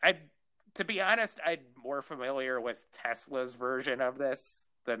to be honest, I'm more familiar with Tesla's version of this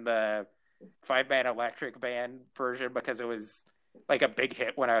than the Five Man Electric Band version because it was like a big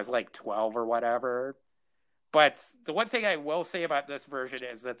hit when I was like 12 or whatever. But the one thing I will say about this version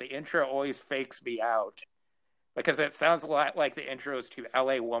is that the intro always fakes me out because it sounds a lot like the intros to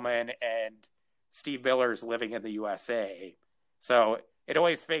LA Woman and Steve Miller's Living in the USA. So it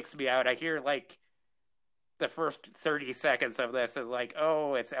always fakes me out. I hear the first 30 seconds of this is like,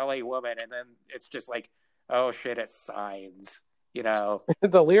 oh, it's LA Woman. And then it's just like, oh shit, it's Signs, you know?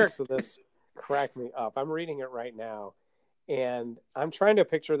 The lyrics of this crack me up. I'm reading it right now. And I'm trying to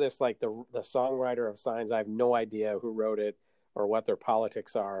picture this like the songwriter of Signs. I have no idea who wrote it or what their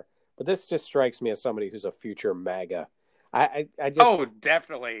politics are. But this just strikes me as somebody who's a future MAGA. I just... Oh,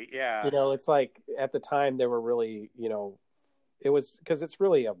 definitely, yeah. You know, it's like at the time they were really, you know, it was... Because it's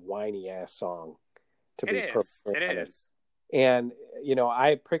really a whiny-ass song. It is. And, you know,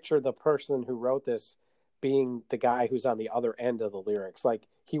 I picture the person who wrote this being the guy who's on the other end of the lyrics. Like,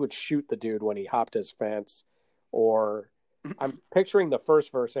 he would shoot the dude when he hopped his fence, or... I'm picturing the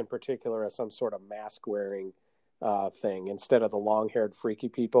first verse in particular as some sort of mask-wearing thing instead of the long-haired freaky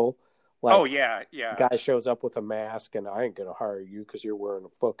people. Like, oh, yeah. Guy shows up with a mask, and I ain't going to hire you because you're wearing a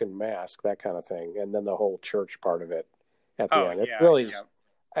fucking mask, that kind of thing. And then the whole church part of it at the end. It's really... Yeah.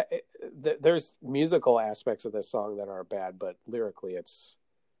 There's musical aspects of this song that are bad, but lyrically it's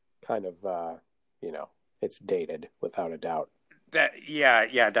kind of, it's dated without a doubt.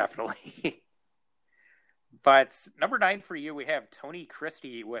 Yeah, definitely. But number 9 for you, we have Tony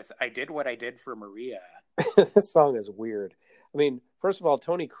Christie with "I Did What I Did for Maria." This song is weird. I mean, first of all,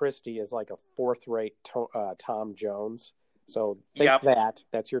 Tony Christie is like a fourth-rate Tom Jones. So think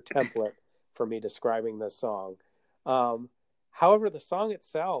that's your template for me describing this song. However, the song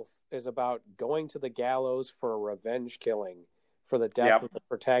itself is about going to the gallows for a revenge killing for the death of the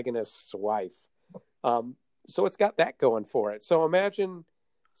protagonist's wife. So it's got that going for it. So imagine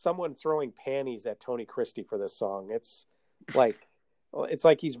someone throwing panties at Tony Christie for this song. It's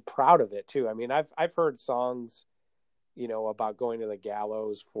like he's proud of it too. I mean, I've heard songs, about going to the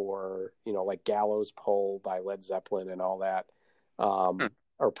gallows for, like Gallows Pole by Led Zeppelin and all that.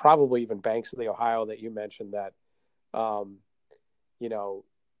 Or probably even Banks of the Ohio that you mentioned that,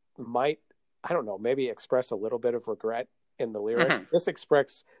 might, I don't know, maybe express a little bit of regret in the lyrics.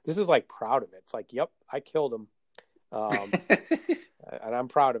 This is like proud of it. It's like, yep, I killed him. And I'm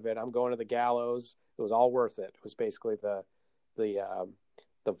proud of it. I'm going to the gallows. It was all worth it. It was basically the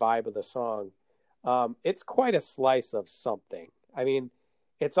vibe of the song. It's quite a slice of something. I mean,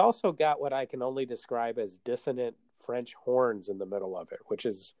 it's also got what I can only describe as dissonant French horns in the middle of it, which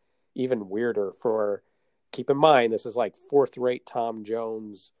is even weirder keep in mind, this is like fourth-rate Tom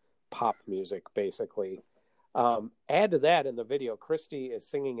Jones pop music, basically. Add to that, in the video, Christie is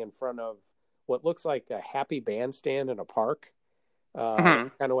singing in front of what looks like a happy bandstand in a park,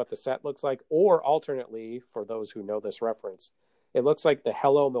 kind of what the set looks like. Or alternately, for those who know this reference, it looks like the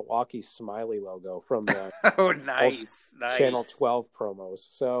Hello Milwaukee Smiley logo from the nice. Channel 12 promos.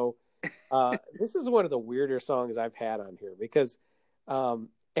 So this is one of the weirder songs I've had on here because,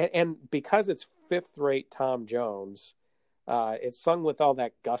 and because it's fifth-rate Tom Jones, it's sung with all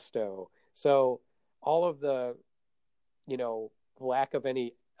that gusto. So all of the, lack of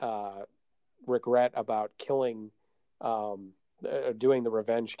any regret about killing, doing the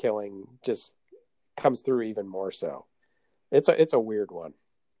revenge killing, just comes through even more so. It's a weird one.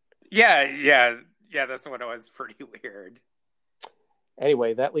 Yeah. This one was pretty weird.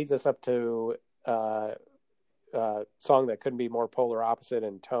 Anyway, that leads us up to song that couldn't be more polar opposite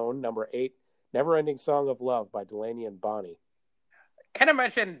in tone. Number 8, "Never Ending Song of Love" by Delaney and Bonnie. Kind of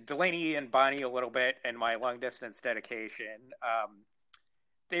mentioned Delaney and Bonnie a little bit in my long distance dedication.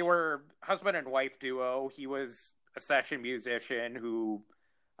 They were husband and wife duo. He was a session musician who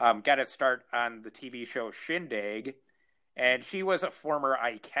got a start on the TV show Shindig, and she was a former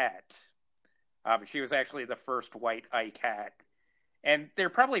ICAT. She was actually the first white ICAT. And they're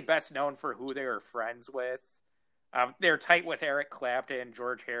probably best known for who they were friends with. They're tight with Eric Clapton,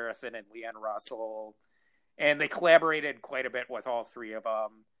 George Harrison, and Leon Russell. And they collaborated quite a bit with all three of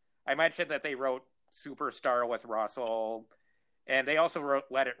them. I mentioned that they wrote Superstar with Russell. And they also wrote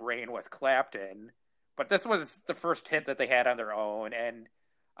Let It Rain with Clapton. But this was the first hit that they had on their own. And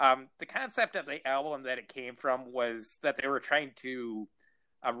the concept of the album that it came from was that they were trying to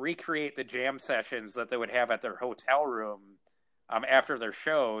recreate the jam sessions that they would have at their hotel room after their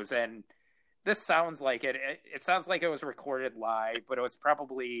shows. And this sounds like it. It sounds like it was recorded live, but it was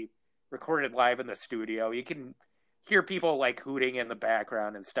probably recorded live in the studio. You can hear people like hooting in the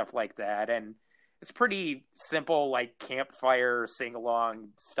background and stuff like that. And it's pretty simple, like campfire sing-along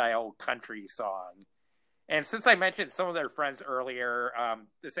style country song. And since I mentioned some of their friends earlier,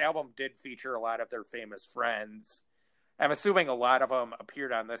 this album did feature a lot of their famous friends. I'm assuming a lot of them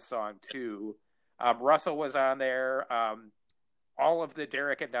appeared on this song too. Russell was on there. All of the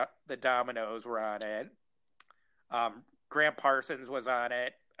Derek and the Dominoes were on it. Graham Parsons was on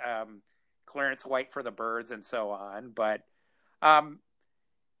it. Clarence White for the Byrds and so on. But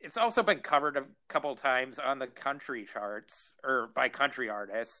it's also been covered a couple times on the country charts, or by country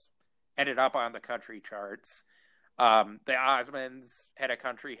artists. Ended up on the country charts. The Osmonds had a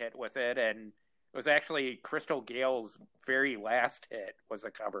country hit with it, and it was actually Crystal Gale's very last hit was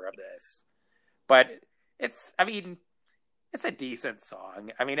a cover of this. But it's a decent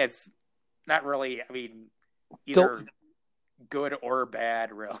song. I mean, it's not really, either good or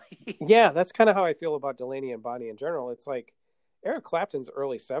bad, really. Yeah, that's kind of how I feel about Delaney and Bonnie in general. It's like Eric Clapton's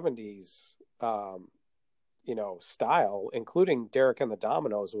early 70s, style, including Derek and the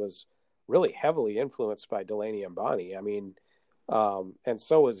Dominoes, was really heavily influenced by Delaney and Bonnie. I mean, and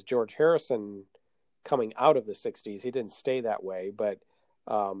so was George Harrison coming out of the 60s. He didn't stay that way, but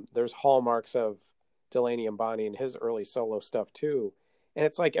there's hallmarks of Delaney and Bonnie in his early solo stuff too. And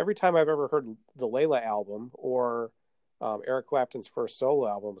it's like every time I've ever heard the Layla album or Eric Clapton's first solo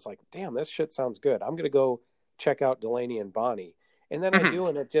album, it's like, damn, this shit sounds good. I'm going to go check out Delaney and Bonnie. And then I do,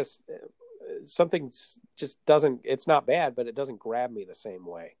 and it just, something just doesn't, it's not bad, but it doesn't grab me the same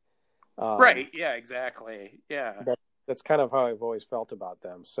way. Right. Yeah, exactly. Yeah. That's kind of how I've always felt about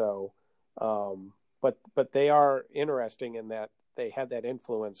them. So, but they are interesting in that they had that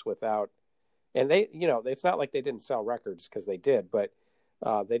influence without, and they, it's not like they didn't sell records, because they did, but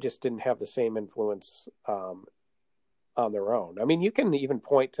they just didn't have the same influence on their own. I mean, you can even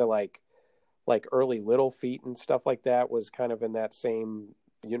point to like early Little Feat and stuff like that was kind of in that same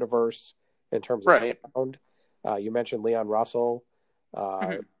universe in terms of Right. sound. You mentioned Leon Russell,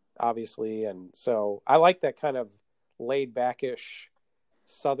 Mhm. obviously, and so I like that kind of laid backish,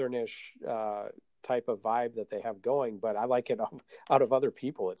 southernish type of vibe that they have going. But I like it out of other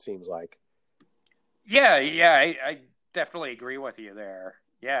people. It seems like. Yeah, yeah, I definitely agree with you there.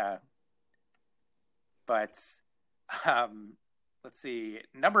 Yeah. But um let's see.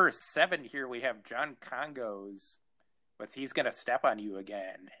 Number 7 here we have John Congo's with He's Gonna Step on You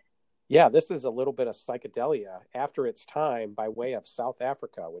Again. Yeah, this is a little bit of psychedelia after its time by way of South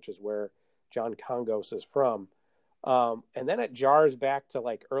Africa, which is where John Congos is from. And then it jars back to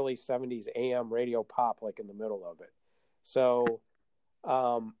like early 70s AM radio pop, like in the middle of it. So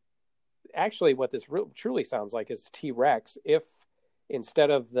um, actually, what this truly sounds like is T-Rex, if instead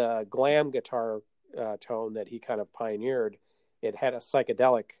of the glam guitar tone that he kind of pioneered, it had a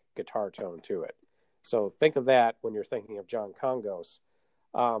psychedelic guitar tone to it. So think of that when you're thinking of John Congos.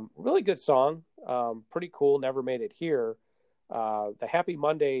 Really good song. Pretty cool. Never made it here. The Happy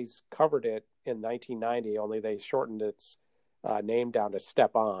Mondays covered it in 1990, only they shortened its name down to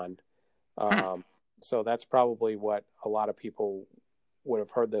Step On. So that's probably what a lot of people would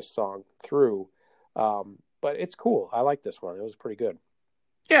have heard this song through. But it's cool. I like this one. It was pretty good.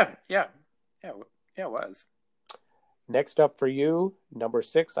 Yeah, yeah. Yeah, yeah, it was. Next up for you, number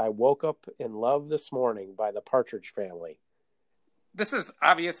 6, I Woke Up in Love This Morning by the Partridge Family. This is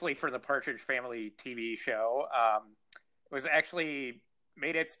obviously for the Partridge Family TV show. It was actually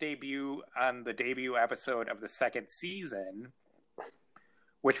made its debut on the debut episode of the second season,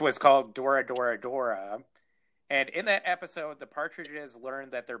 which was called Dora, Dora, Dora. And in that episode, the Partridges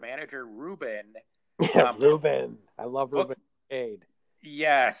learned that their manager, Ruben... Ruben. I love Ruben Cade.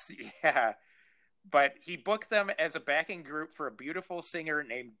 Yes, yeah. But he booked them as a backing group for a beautiful singer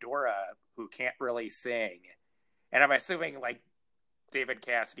named Dora, who can't really sing. And I'm assuming, like, David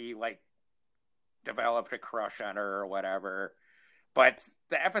Cassidy, like, developed a crush on her or whatever. But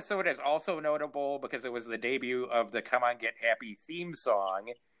the episode is also notable because it was the debut of the Come On Get Happy theme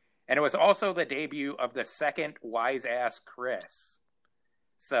song. And it was also the debut of the second Wise Ass Chris.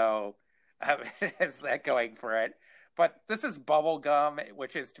 So it has that going for it. But this is Bubblegum,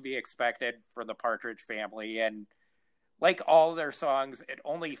 which is to be expected for the Partridge Family. And like all their songs, it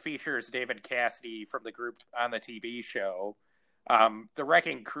only features David Cassidy from the group on the TV show. The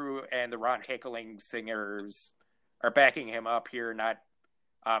Wrecking Crew and the Ron Hickling singers are backing him up here, not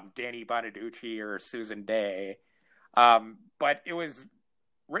Danny Bonaducci or Susan Day. But it was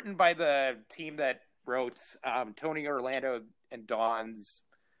written by the team that wrote Tony Orlando and Dawn's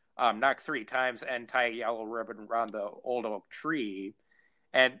Knock 3 Times and Tie a Yellow Ribbon Around the Old Oak Tree.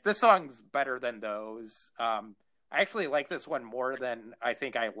 And this song's better than those. I actually like this one more than I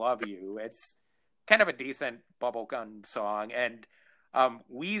Think I Love You. It's kind of a decent bubblegum song. And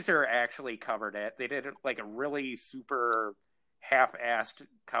Weezer actually covered it. They did like a really super half-assed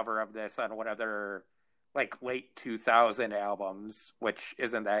cover of this on one of their like late 2000 albums, which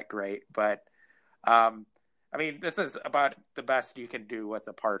isn't that great. But I mean, this is about the best you can do with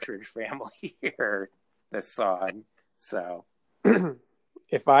the Partridge Family here, this song. So,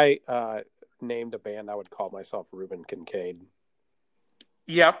 if I named a band, I would call myself Ruben Kincaid.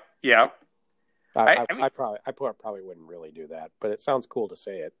 Yep. I probably wouldn't really do that, but it sounds cool to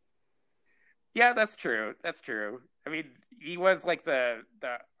say it. Yeah, that's true. I mean, he was like the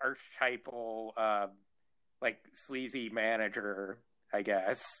archetypal, like sleazy manager, I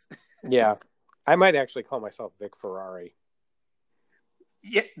guess. Yeah. I might actually call myself Vic Ferrari.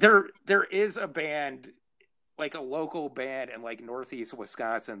 Yeah, there is a band, like a local band in like Northeast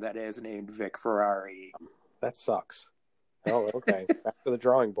Wisconsin that is named Vic Ferrari. That sucks. Oh, okay. Back to the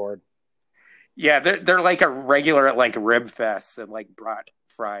drawing board. Yeah, they're like a regular at like Rib Fests and like brat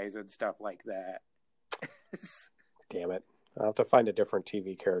fries and stuff like that. Damn it. I'll have to find a different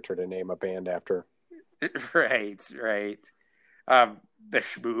TV character to name a band after. Right. The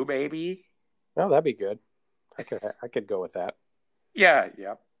Shmoo Baby. Oh, that'd be good. I could go with that. Yeah.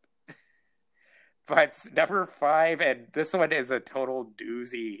 But number 5, and this one is a total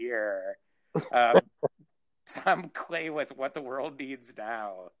doozy here. Tom Clay with What the World Needs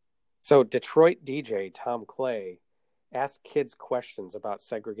Now. So Detroit DJ Tom Clay asks kids questions about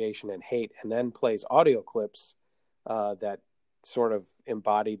segregation and hate, and then plays audio clips that sort of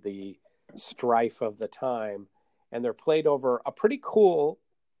embodied the strife of the time, and they're played over a pretty cool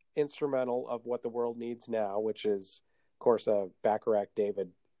instrumental of What the World Needs Now, which is, of course, a Bacharach David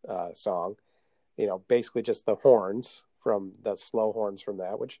song. Basically just the horns from the slow horns from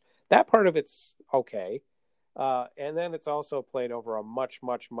that, which that part of it's okay. And then it's also played over a much,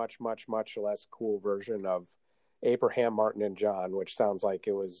 much, much, much, much less cool version of Abraham, Martin, and John, which sounds like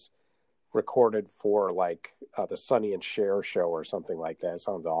it was recorded for like the Sonny and Cher show or something like that. It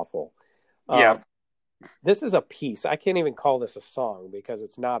sounds awful. Yeah. This is a piece. I can't even call this a song because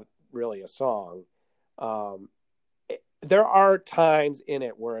it's not really a song. There are times in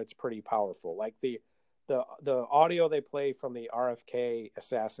it where it's pretty powerful, like the audio they play from the RFK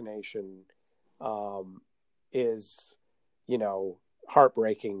assassination is,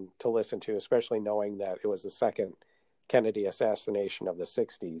 heartbreaking to listen to, especially knowing that it was the second Kennedy assassination of the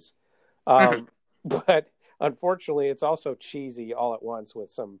 60s. But unfortunately, it's also cheesy all at once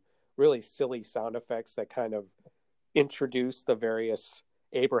with some really silly sound effects that kind of introduce the various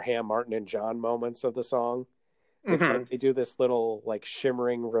Abraham, Martin, and John moments of the song. Mm-hmm. They do this little like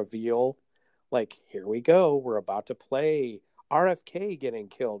shimmering reveal, like, here we go, we're about to play RFK getting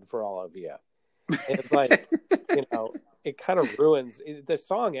killed for all of you. And it's like, it kind of ruins the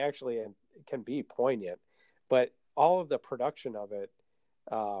song. Actually, and it can be poignant, but all of the production of it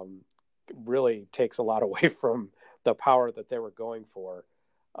really takes a lot away from the power that they were going for.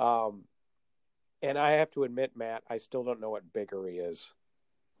 And I have to admit, Matt, I still don't know what biggery is.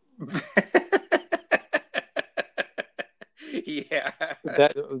 Yeah,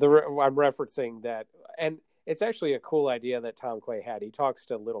 I'm referencing that, and it's actually a cool idea that Tom Clay had. He talks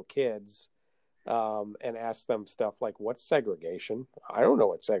to little kids and asks them stuff like, "What's segregation?" I don't know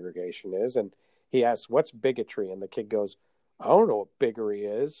what segregation is, and he asks, "What's bigotry?" And the kid goes, "I don't know what biggery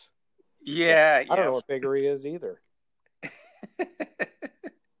is." Yeah, I don't know what biggery is either.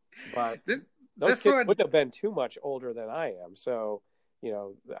 But those kids wouldn't have been too much older than I am, so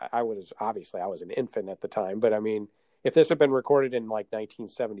I was an infant at the time, but I mean, if this had been recorded in like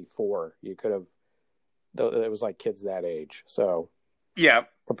 1974, you could have. It was like kids that age, so yeah,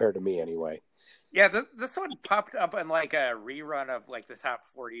 compared to me anyway. Yeah, this one popped up on like a rerun of like the top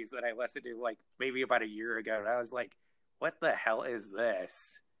 40s that I listened to like maybe about a year ago, and I was like, "What the hell is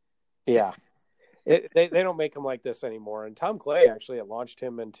this?" Yeah, they don't make him like this anymore. And Tom Clay actually it launched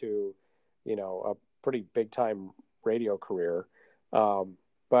him into, a pretty big time radio career.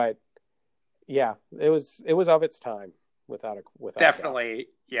 But yeah, it was of its time without definitely,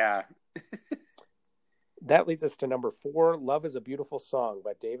 yeah. That leads us to number 4, "Love Is a Beautiful Song"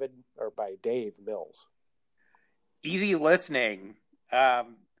 by Dave Mills. Easy listening.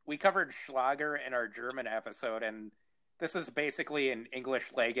 We covered Schlager in our German episode, and this is basically an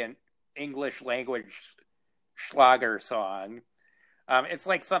English language Schlager song. It's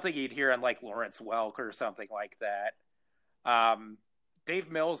like something you'd hear on like Lawrence Welk or something like that.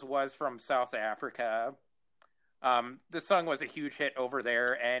 Dave Mills was from South Africa. This song was a huge hit over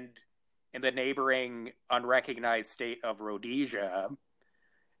there and in the neighboring unrecognized state of Rhodesia.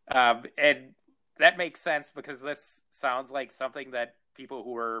 And that makes sense because this sounds like something that people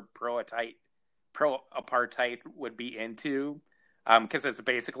who are pro-apartheid would be into, because it's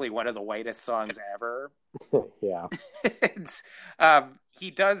basically one of the whitest songs ever. Yeah.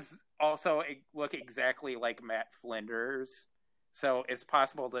 He does also look exactly like Matt Flinders, so it's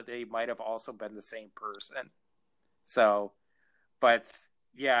possible that they might have also been the same person. So, but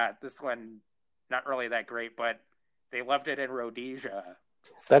yeah, this one, not really that great, but they loved it in Rhodesia.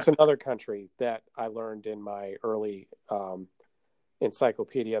 So. That's another country that I learned in my early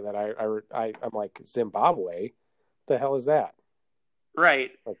encyclopedia that I'm like, Zimbabwe? The hell is that?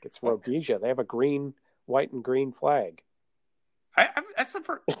 Right. Like, it's Rhodesia. They have a white and green flag. I'm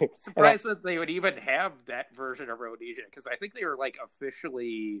surprised that they would even have that version of Rhodesia, because I think they were like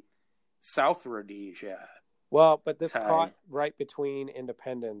officially South Rhodesia. Well, but this caught right between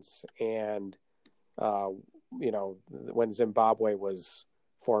independence and, when Zimbabwe was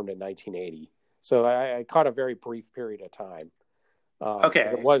formed in 1980. So I caught a very brief period of time. Okay.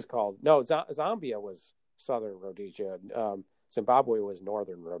 It was called, Zambia was Southern Rhodesia. Zimbabwe was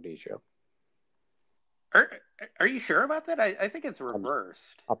Northern Rhodesia. Are you sure about that? I think it's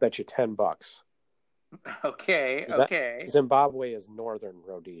reversed. I'll bet you $10. Okay. Zimbabwe is Northern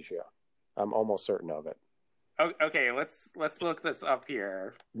Rhodesia. I'm almost certain of it. Okay, let's look this up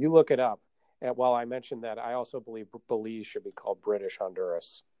here. You look it up. And while I mentioned that, I also believe Belize should be called British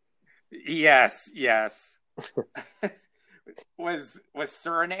Honduras. Yes. Was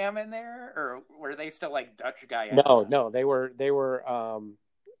Suriname in there, or were they still like Dutch Guyana? No, they were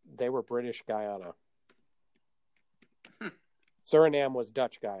British Guyana. Suriname was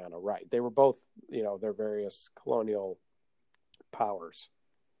Dutch Guyana, right? They were both, their various colonial powers.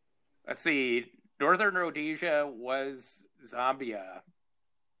 Let's see. Northern Rhodesia was Zambia.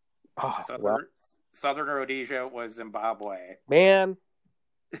 Oh, well, Southern Rhodesia was Zimbabwe. man,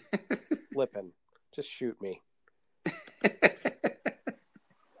 flipping. Just shoot me.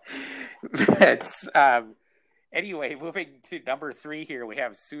 That's anyway, moving to number 3 here, we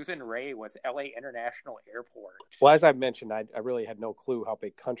have Susan Rae with LA International Airport. Well, as I mentioned, I really had no clue how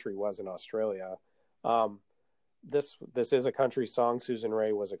big country was in Australia. This is a country song. Susan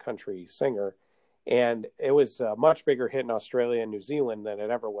Rae was a country singer, and it was a much bigger hit in Australia and New Zealand than it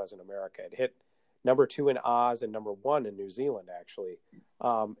ever was in America. It hit number 2 in Oz and number 1 in New Zealand, actually.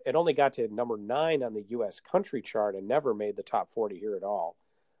 It only got to number 9 on the U.S. country chart and never made the top 40 here at all.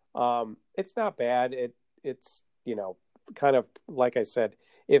 It's not bad. It's kind of like I said,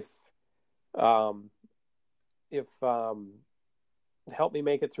 if Help Me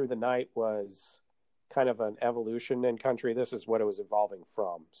Make It Through the Night was kind of an evolution in country, this is what it was evolving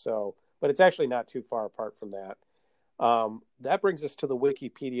from. So, but it's actually not too far apart from that. That brings us to the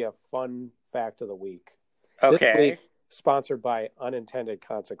Wikipedia fun fact of the week. Okay. This week, sponsored by Unintended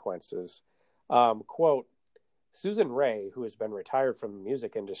Consequences. Quote, Susan Rae, who has been retired from the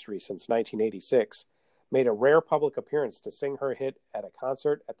music industry since 1986, made a rare public appearance to sing her hit at a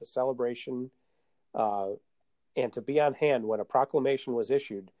concert at the celebration and to be on hand when a proclamation was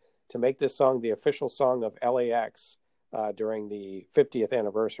issued to make this song the official song of LAX during the 50th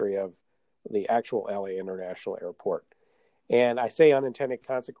anniversary of the actual LA International Airport. And I say unintended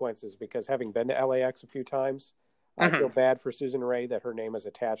consequences because having been to LAX a few times, I feel bad for Susan Rae that her name is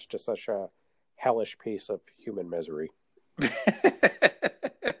attached to such a hellish piece of human misery.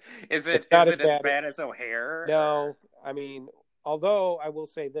 Is it as bad as O'Hare? No, I mean, although I will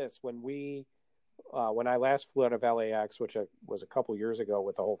say this, when I last flew out of LAX, which was a couple years ago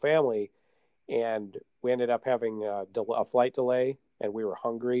with the whole family, and we ended up having a flight delay and we were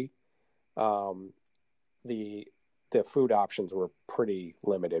hungry, the food options were pretty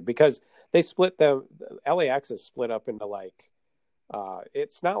limited because they split them. LAX is split up into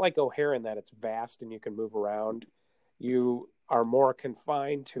it's not like O'Hare in that it's vast and you can move around. You are more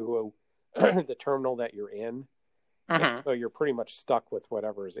confined to the terminal that you're in. So you're pretty much stuck with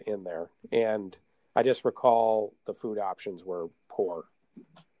whatever's in there. And I just recall the food options were poor.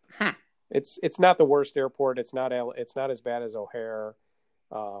 It's not the worst airport. It's not as bad as O'Hare.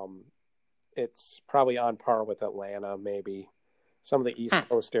 It's probably on par with Atlanta, maybe. Some of the East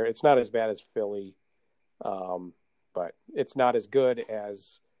Coast area. It's not as bad as Philly. But it's not as good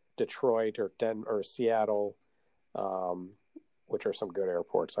as Detroit or Denver or Seattle, which are some good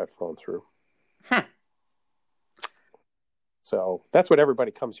airports I've flown through. So that's what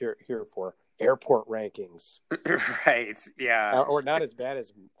everybody comes here for, airport rankings. Right, yeah. Or not as bad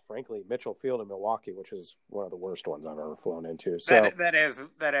as, frankly, Mitchell Field in Milwaukee, which is one of the worst ones I've ever flown into. So that is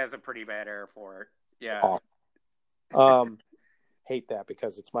a pretty bad airport. Yeah. Hate that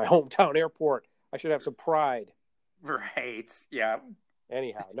because it's my hometown airport. I should have some pride. Right, yeah.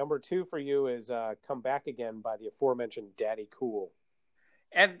 Anyhow, number 2 for you is Come Back Again by the aforementioned Daddy Cool.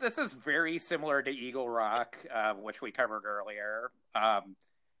 And this is very similar to Eagle Rock, which we covered earlier.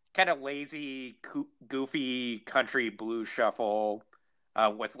 Kind of lazy, goofy country blues shuffle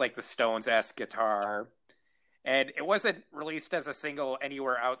with the Stones-esque guitar. And it wasn't released as a single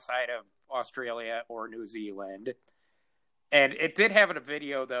anywhere outside of Australia or New Zealand. And it did have a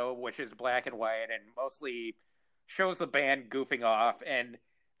video, though, which is black and white and mostly shows the band goofing off. And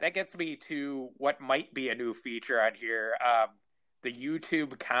that gets me to what might be a new feature on here, the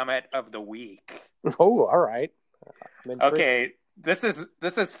YouTube comment of the week. Oh, all right. Okay, this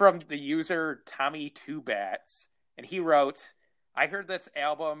is from the user Tommy Two Bats, and he wrote, I heard the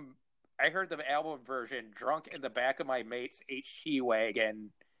album version drunk in the back of my mate's HT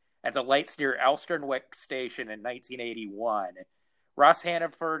wagon at the lights near Elsternwick Station in 1981. Ross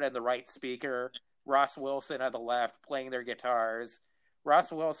Hannaford and the right speaker, Ross Wilson on the left playing their guitars.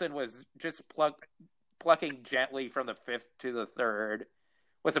 Ross Wilson was just plucking gently from the fifth to the third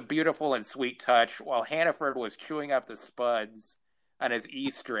with a beautiful and sweet touch, while Hannaford was chewing up the spuds on his E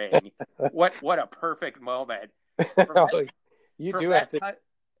string. What a perfect moment. There's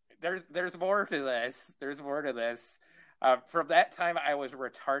more to this. From that time, I was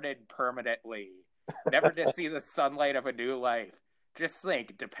retarded permanently. Never to see the sunlight of a new life. Just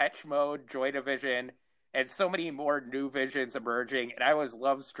think, Depeche Mode, Joy Division, and so many more new visions emerging, and I was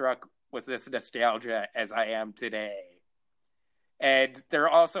love-struck with this nostalgia as I am today. And there are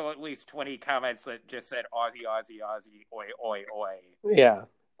also at least 20 comments that just said Aussie, Aussie, Aussie, oi, oi, oi. Yeah.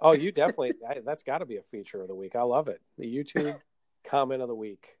 Oh, you definitely, that's got to be a feature of the week. I love it. The YouTube comment of the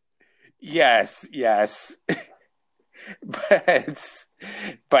week. Yes.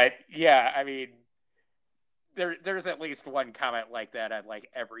 but yeah, I mean, there's at least one comment like that on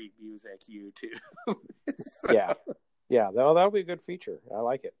like every music YouTube. So, Yeah, that'll be a good feature. I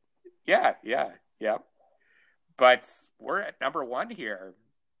like it. yeah. But we're at number 1 here.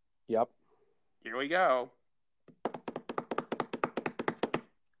 Yep. Here we go.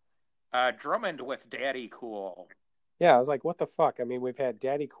 Drummond with Daddy Cool. Yeah, I was like, what the fuck? I mean, we've had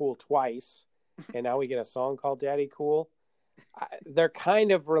Daddy Cool twice, and now we get a song called Daddy Cool. They're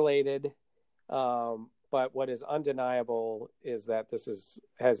kind of related, but what is undeniable is that this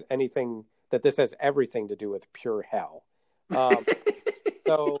has everything to do with pure hell.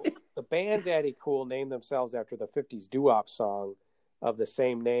 So the band Daddy Cool named themselves after the 50s doo-wop song of the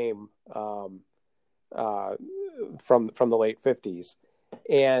same name from the late 50s.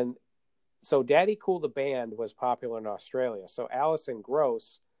 And so Daddy Cool, the band, was popular in Australia. So Alison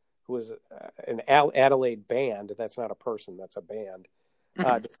Gross, who was an Adelaide band, that's not a person, that's a band,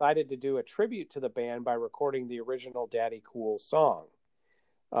 decided to do a tribute to the band by recording the original Daddy Cool song,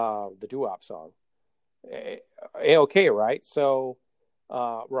 the doo-wop song. Okay, right? So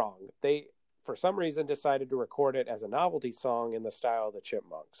wrong. They, for some reason, decided to record it as a novelty song in the style of the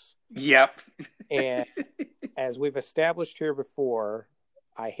Chipmunks. Yep. And as we've established here before,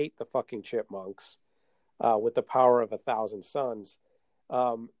 I hate the fucking Chipmunks with the power of 1,000 suns.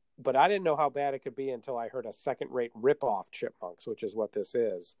 But I didn't know how bad it could be until I heard a second-rate rip-off Chipmunks, which is what this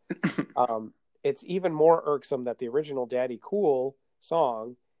is. It's even more irksome that the original Daddy Cool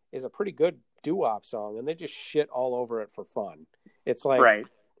song is a pretty good doo-wop song, and they just shit all over it for fun. It's like, right.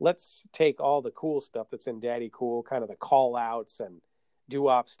 Let's take all the cool stuff that's in Daddy Cool, kind of the call-outs and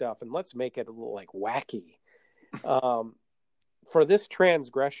doo-wop stuff, and let's make it a little, like, wacky. For this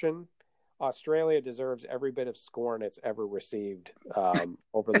transgression, Australia deserves every bit of scorn it's ever received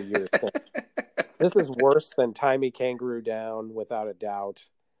over the years. This is worse than Tie Me Kangaroo Down, without a doubt.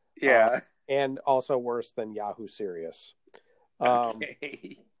 Yeah. And also worse than Yahoo Serious.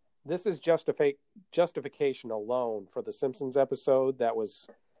 Okay. This is justification alone for the Simpsons episode that was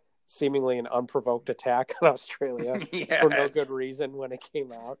seemingly an unprovoked attack on Australia for no good reason when it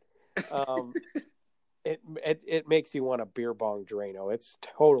came out. It makes you want a beer bong Drano. It's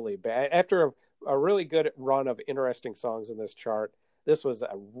totally bad. After a really good run of interesting songs in this chart, this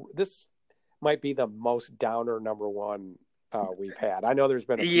might be the most downer number 1 we've had. I know there's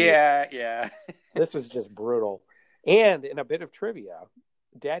been a few. Yeah. This was just brutal. And in a bit of trivia,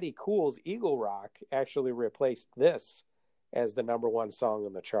 Daddy Cool's Eagle Rock actually replaced this as the number 1 song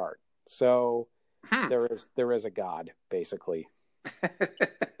on the chart. So there is a God, basically.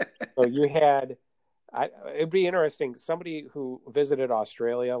 So you had, it'd be interesting, somebody who visited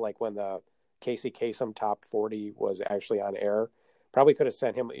Australia, like when the Casey Kasem Top 40 was actually on air, probably could have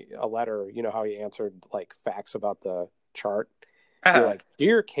sent him a letter. You know how he answered like facts about the chart? You're like,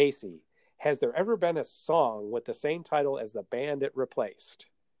 Dear Casey, has there ever been a song with the same title as the band it replaced?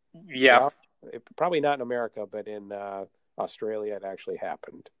 Yeah. Well, probably not in America, but in Australia it actually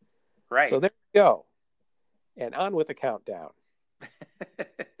happened. Right. So there you go. And on with the countdown.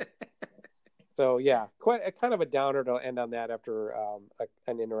 So yeah, quite kind of a downer to end on that after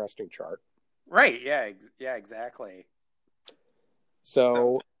an interesting chart. Right. Yeah. Exactly.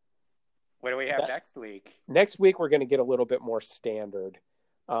 So what do we have next week? Next week we're going to get a little bit more standard.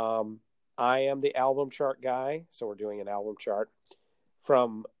 I am the album chart guy, so we're doing an album chart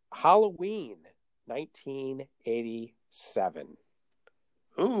from Halloween 1987.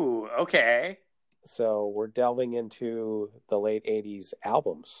 Ooh, okay. So we're delving into the late 80s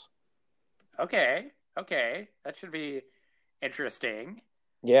albums. Okay. That should be interesting.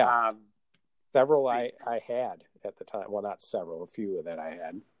 Yeah. Several I had at the time. Well, not several, a few that I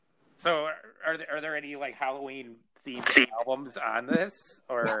had. So are there any like Halloween themed albums on this,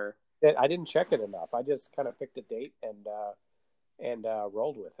 or? I didn't check it enough. I just kind of picked a date and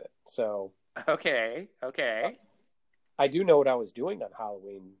rolled with it. So Okay. I do know what I was doing on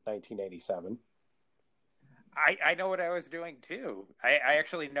Halloween 1987. I know what I was doing too. I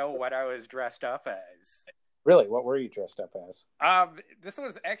actually know what I was dressed up as. Really? What were you dressed up as? This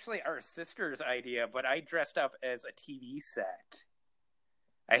was actually our sister's idea, but I dressed up as a TV set.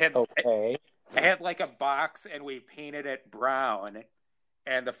 I had like a box and we painted it brown,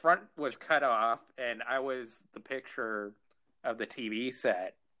 and the front was cut off, and I was the picture of the TV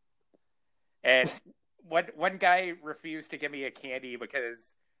set. And one guy refused to give me a candy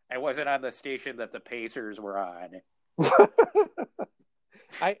because I wasn't on the station that the Pacers were on.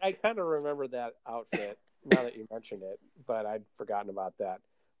 I kind of remember that outfit now that you mentioned it, but I'd forgotten about that.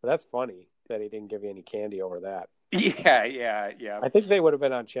 But that's funny that he didn't give you any candy over that. Yeah. I think they would have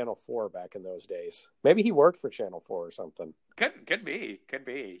been on Channel 4 back in those days. Maybe he worked for Channel 4 or something. Could be.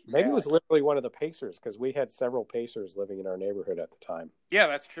 Maybe it was literally one of the Pacers, because we had several Pacers living in our neighborhood at the time. Yeah,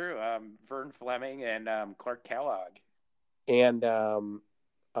 that's true. Vern Fleming and Clark Kellogg. And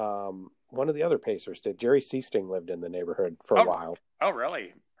one of the other Pacers did. Jerry Seasting lived in the neighborhood for a while. Oh,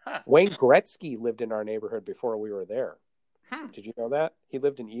 really? Huh. Wayne Gretzky lived in our neighborhood before we were there. Hmm. Did you know that? He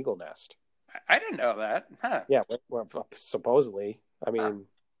lived in Eagle Nest. I didn't know that. Huh. Yeah, well, supposedly. I mean,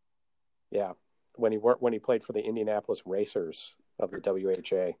 yeah, when he played for the Indianapolis Racers of the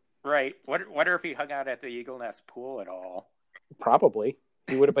WHA. Right. Wonder if he hung out at the Eagle Nest pool at all. Probably.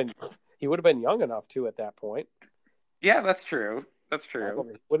 He would have been young enough to at that point. Yeah, that's true. That's true.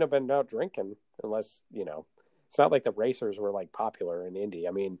 Probably. Wouldn't have been out drinking unless, it's not like the Racers were like popular in Indy.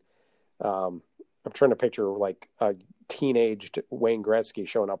 I mean, I'm trying to picture like a teenaged Wayne Gretzky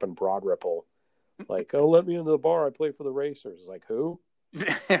showing up in Broad Ripple, like, "Oh, let me into the bar. I play for the Racers." Like, who?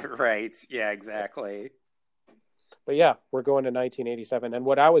 Right. Yeah, exactly. But yeah, we're going to 1987, and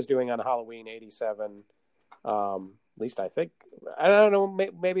what I was doing on Halloween '87, at least I think, I don't know,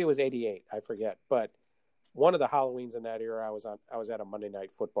 maybe it was '88. I forget, but one of the Halloweens in that era, I was at a Monday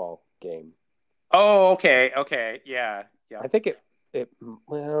Night Football game. Oh, okay, yeah. I think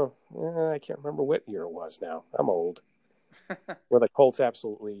I can't remember what year it was now. I'm old. Where the Colts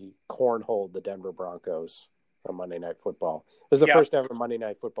absolutely cornholed the Denver Broncos on Monday Night Football. It was the first ever Monday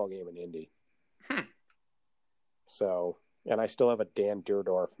Night Football game in Indy. So, and I still have a Dan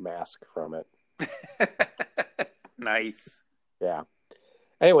Dierdorf mask from it. Nice. Yeah.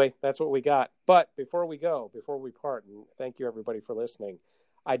 Anyway, that's what we got. But before we part, and thank you everybody for listening,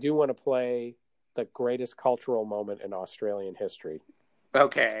 I do want to play the greatest cultural moment in Australian history.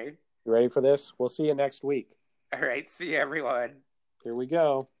 Okay. You ready for this? We'll see you next week. All right. See you, everyone. Here we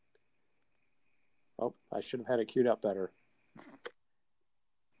go. Oh, I should have had it queued up better.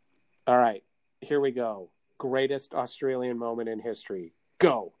 All right. Here we go. Greatest Australian moment in history.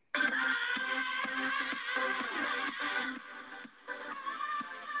 Go.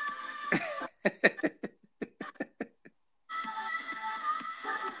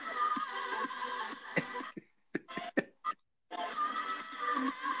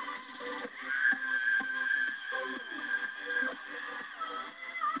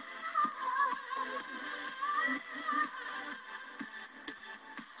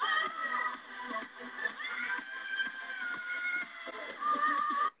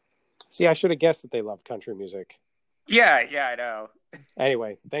 See, I should have guessed that they love country music. Yeah, I know.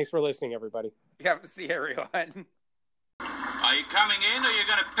 Anyway, thanks for listening, everybody. Yeah, see everyone. Are you coming in, or are you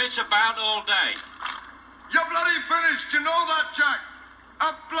going to piss about all day? You're bloody finished, you know that, Jack?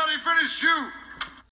 I'm bloody finished, you.